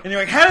 And you're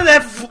like, "How did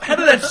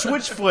that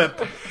switch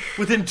flip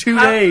within 2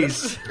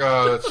 days?"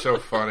 Oh, that's so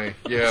funny.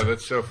 Yeah,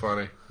 that's so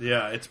funny.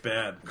 Yeah, it's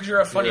bad. Because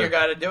you're a funnier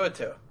guy to do it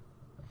to.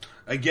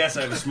 I guess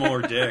I have a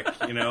smaller dick.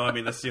 You know, I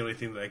mean, that's the only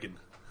thing that I could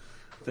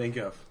think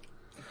of.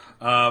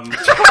 Want to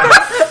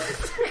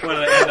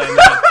end on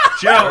that.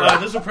 Joe,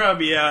 this will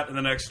probably be out in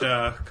the next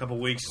couple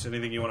weeks.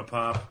 Anything you want to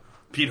pop?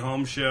 Pete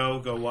Holmes show.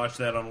 Go watch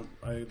that on.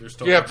 There's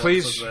still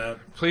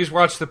please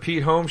watch the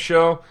Pete Holmes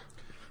show.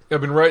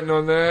 I've been writing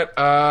on that.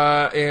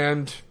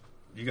 And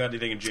you got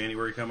anything in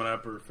January coming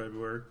up or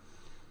February?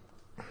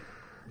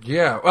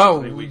 Yeah. Oh,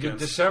 weekends.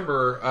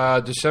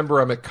 December. December.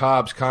 I'm at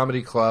Cobb's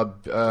Comedy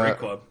Club. Great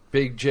club.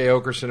 Big Jay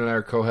Okerson and I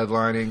are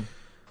co-headlining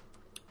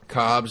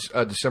Cobb's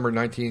December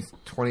 19th,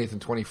 20th,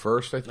 and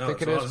 21st. I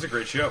think it is. It's a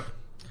great show.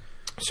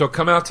 So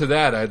come out to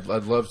that. I'd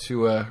love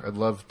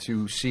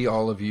to see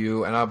all of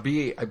you, and I'll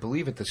be, I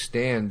believe, at the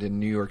Stand in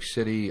New York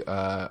City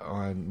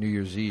on New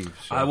Year's Eve.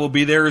 So. I will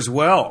be there as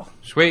well.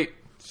 Sweet.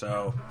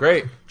 So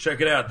great.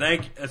 Check it out.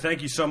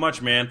 Thank you so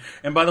much, man.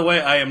 And by the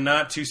way, I am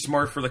not too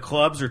smart for the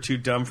clubs or too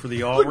dumb for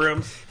the alt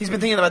rooms. He's been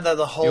thinking about that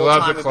the whole time. You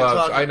love time the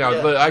clubs. I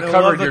know. Yeah. I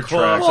covered your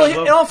tracks.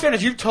 Well, in all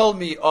fairness, you told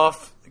me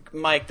off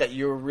mic that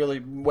you were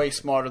really way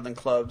smarter than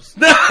clubs.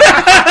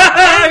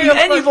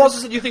 and you've also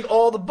said you think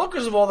all the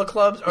bookers of all the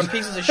clubs are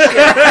pieces of shit.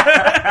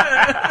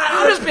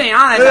 I'm just being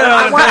honest.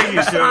 I want to be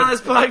on this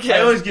podcast.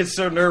 I always get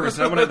so nervous,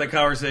 and I'm going to have that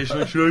conversation.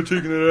 Like, should I have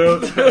taken it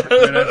out?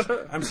 I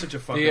mean, I'm such a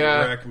fucking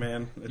wreck,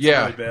 man. It's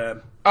really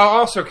bad. Oh,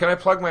 also, can I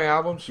plug my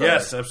album? Sorry.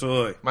 Yes,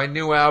 absolutely. My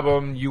new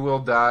album, You Will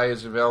Die,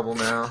 is available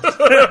now.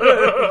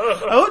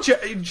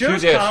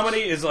 Joe's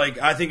comedy is like,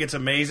 I think it's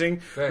amazing.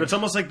 But it's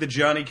almost like the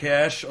Johnny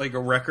Cash, like a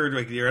record,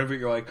 like the end of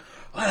it, you're like,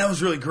 oh, that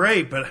was really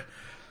great, but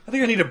I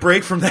think I need a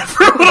break from that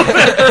for a little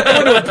bit.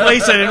 I'm going to a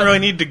place I didn't really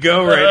need to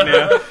go right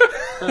now.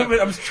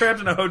 I'm trapped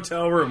in a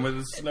hotel room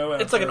with snow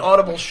out. It's like an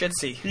audible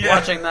shitsy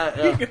watching that.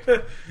 Yeah.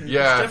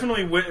 It's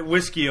definitely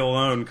whiskey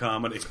alone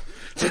comedy.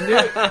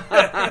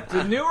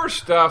 The newer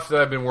stuff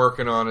that I've been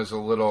working on is a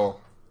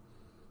little...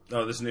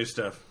 Oh, this new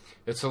stuff.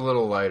 It's a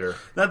little lighter.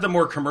 Not the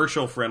more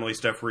commercial-friendly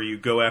stuff where you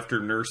go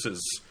after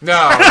nurses. No.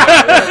 Only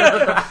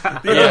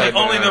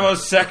the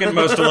most second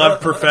most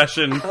loved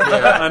profession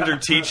under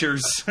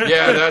teachers.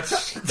 Yeah,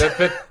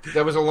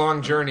 that was a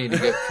long journey to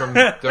get from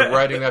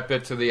writing that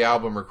bit to the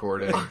album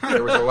recording.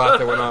 There was a lot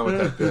that went on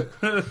with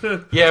that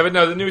bit. Yeah, but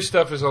no, the new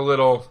stuff is a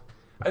little...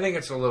 I think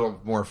it's a little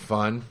more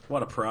fun.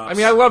 What a props. I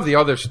mean, I love the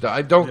other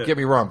stuff. Don't get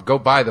me wrong. Go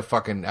buy the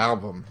fucking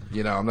album.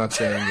 You know, I'm not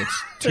saying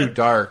it's too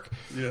dark.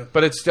 Yeah.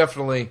 But it's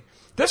definitely...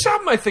 This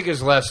album, I think,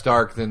 is less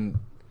dark than...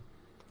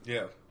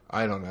 Yeah.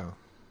 I don't know.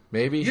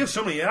 Maybe? You have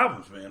so many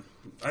albums, man.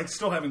 I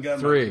still haven't gotten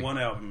 3. one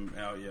album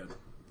out yet.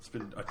 It's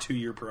been a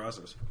 2-year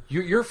process.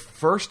 Your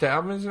first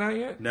album isn't out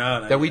yet?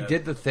 No, not That we yet.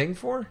 did the thing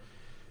for?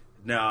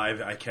 No,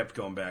 I kept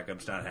going back. I'm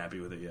just not happy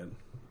with it yet.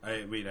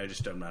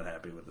 I'm not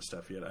happy with the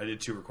stuff yet. I did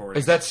 2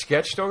 recordings. Is that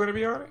sketch still going to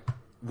be on it?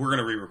 We're going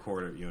to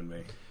re-record it, you and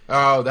me.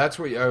 Oh, that's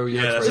what... Oh,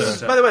 yeah.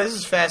 that's By the way, this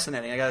is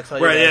fascinating. I got to tell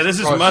you. Right, guys. yeah, this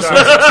is Oh, muscle.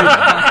 sorry.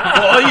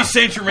 Well, all you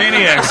Saint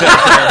Germaniacs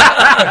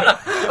out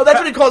Oh, that's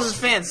what he calls his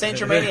fans, Saint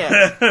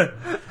Germaniac. there.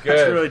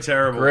 That's really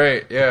terrible.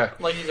 Great, yeah.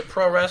 Like he's a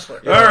pro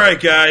wrestler. All right,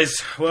 guys.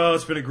 Well,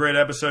 it's been a great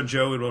episode,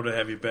 Joe. We'd love to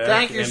have you back.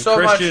 Thank you and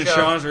so much, Christian, Joe.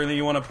 Sean, is there anything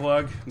you want to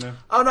plug? No.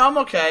 Oh, no, I'm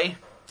okay.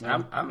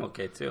 I'm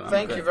okay too.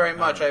 Thank you very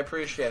much. I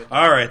appreciate it.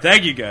 All right.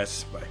 Thank you,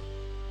 guys. Bye.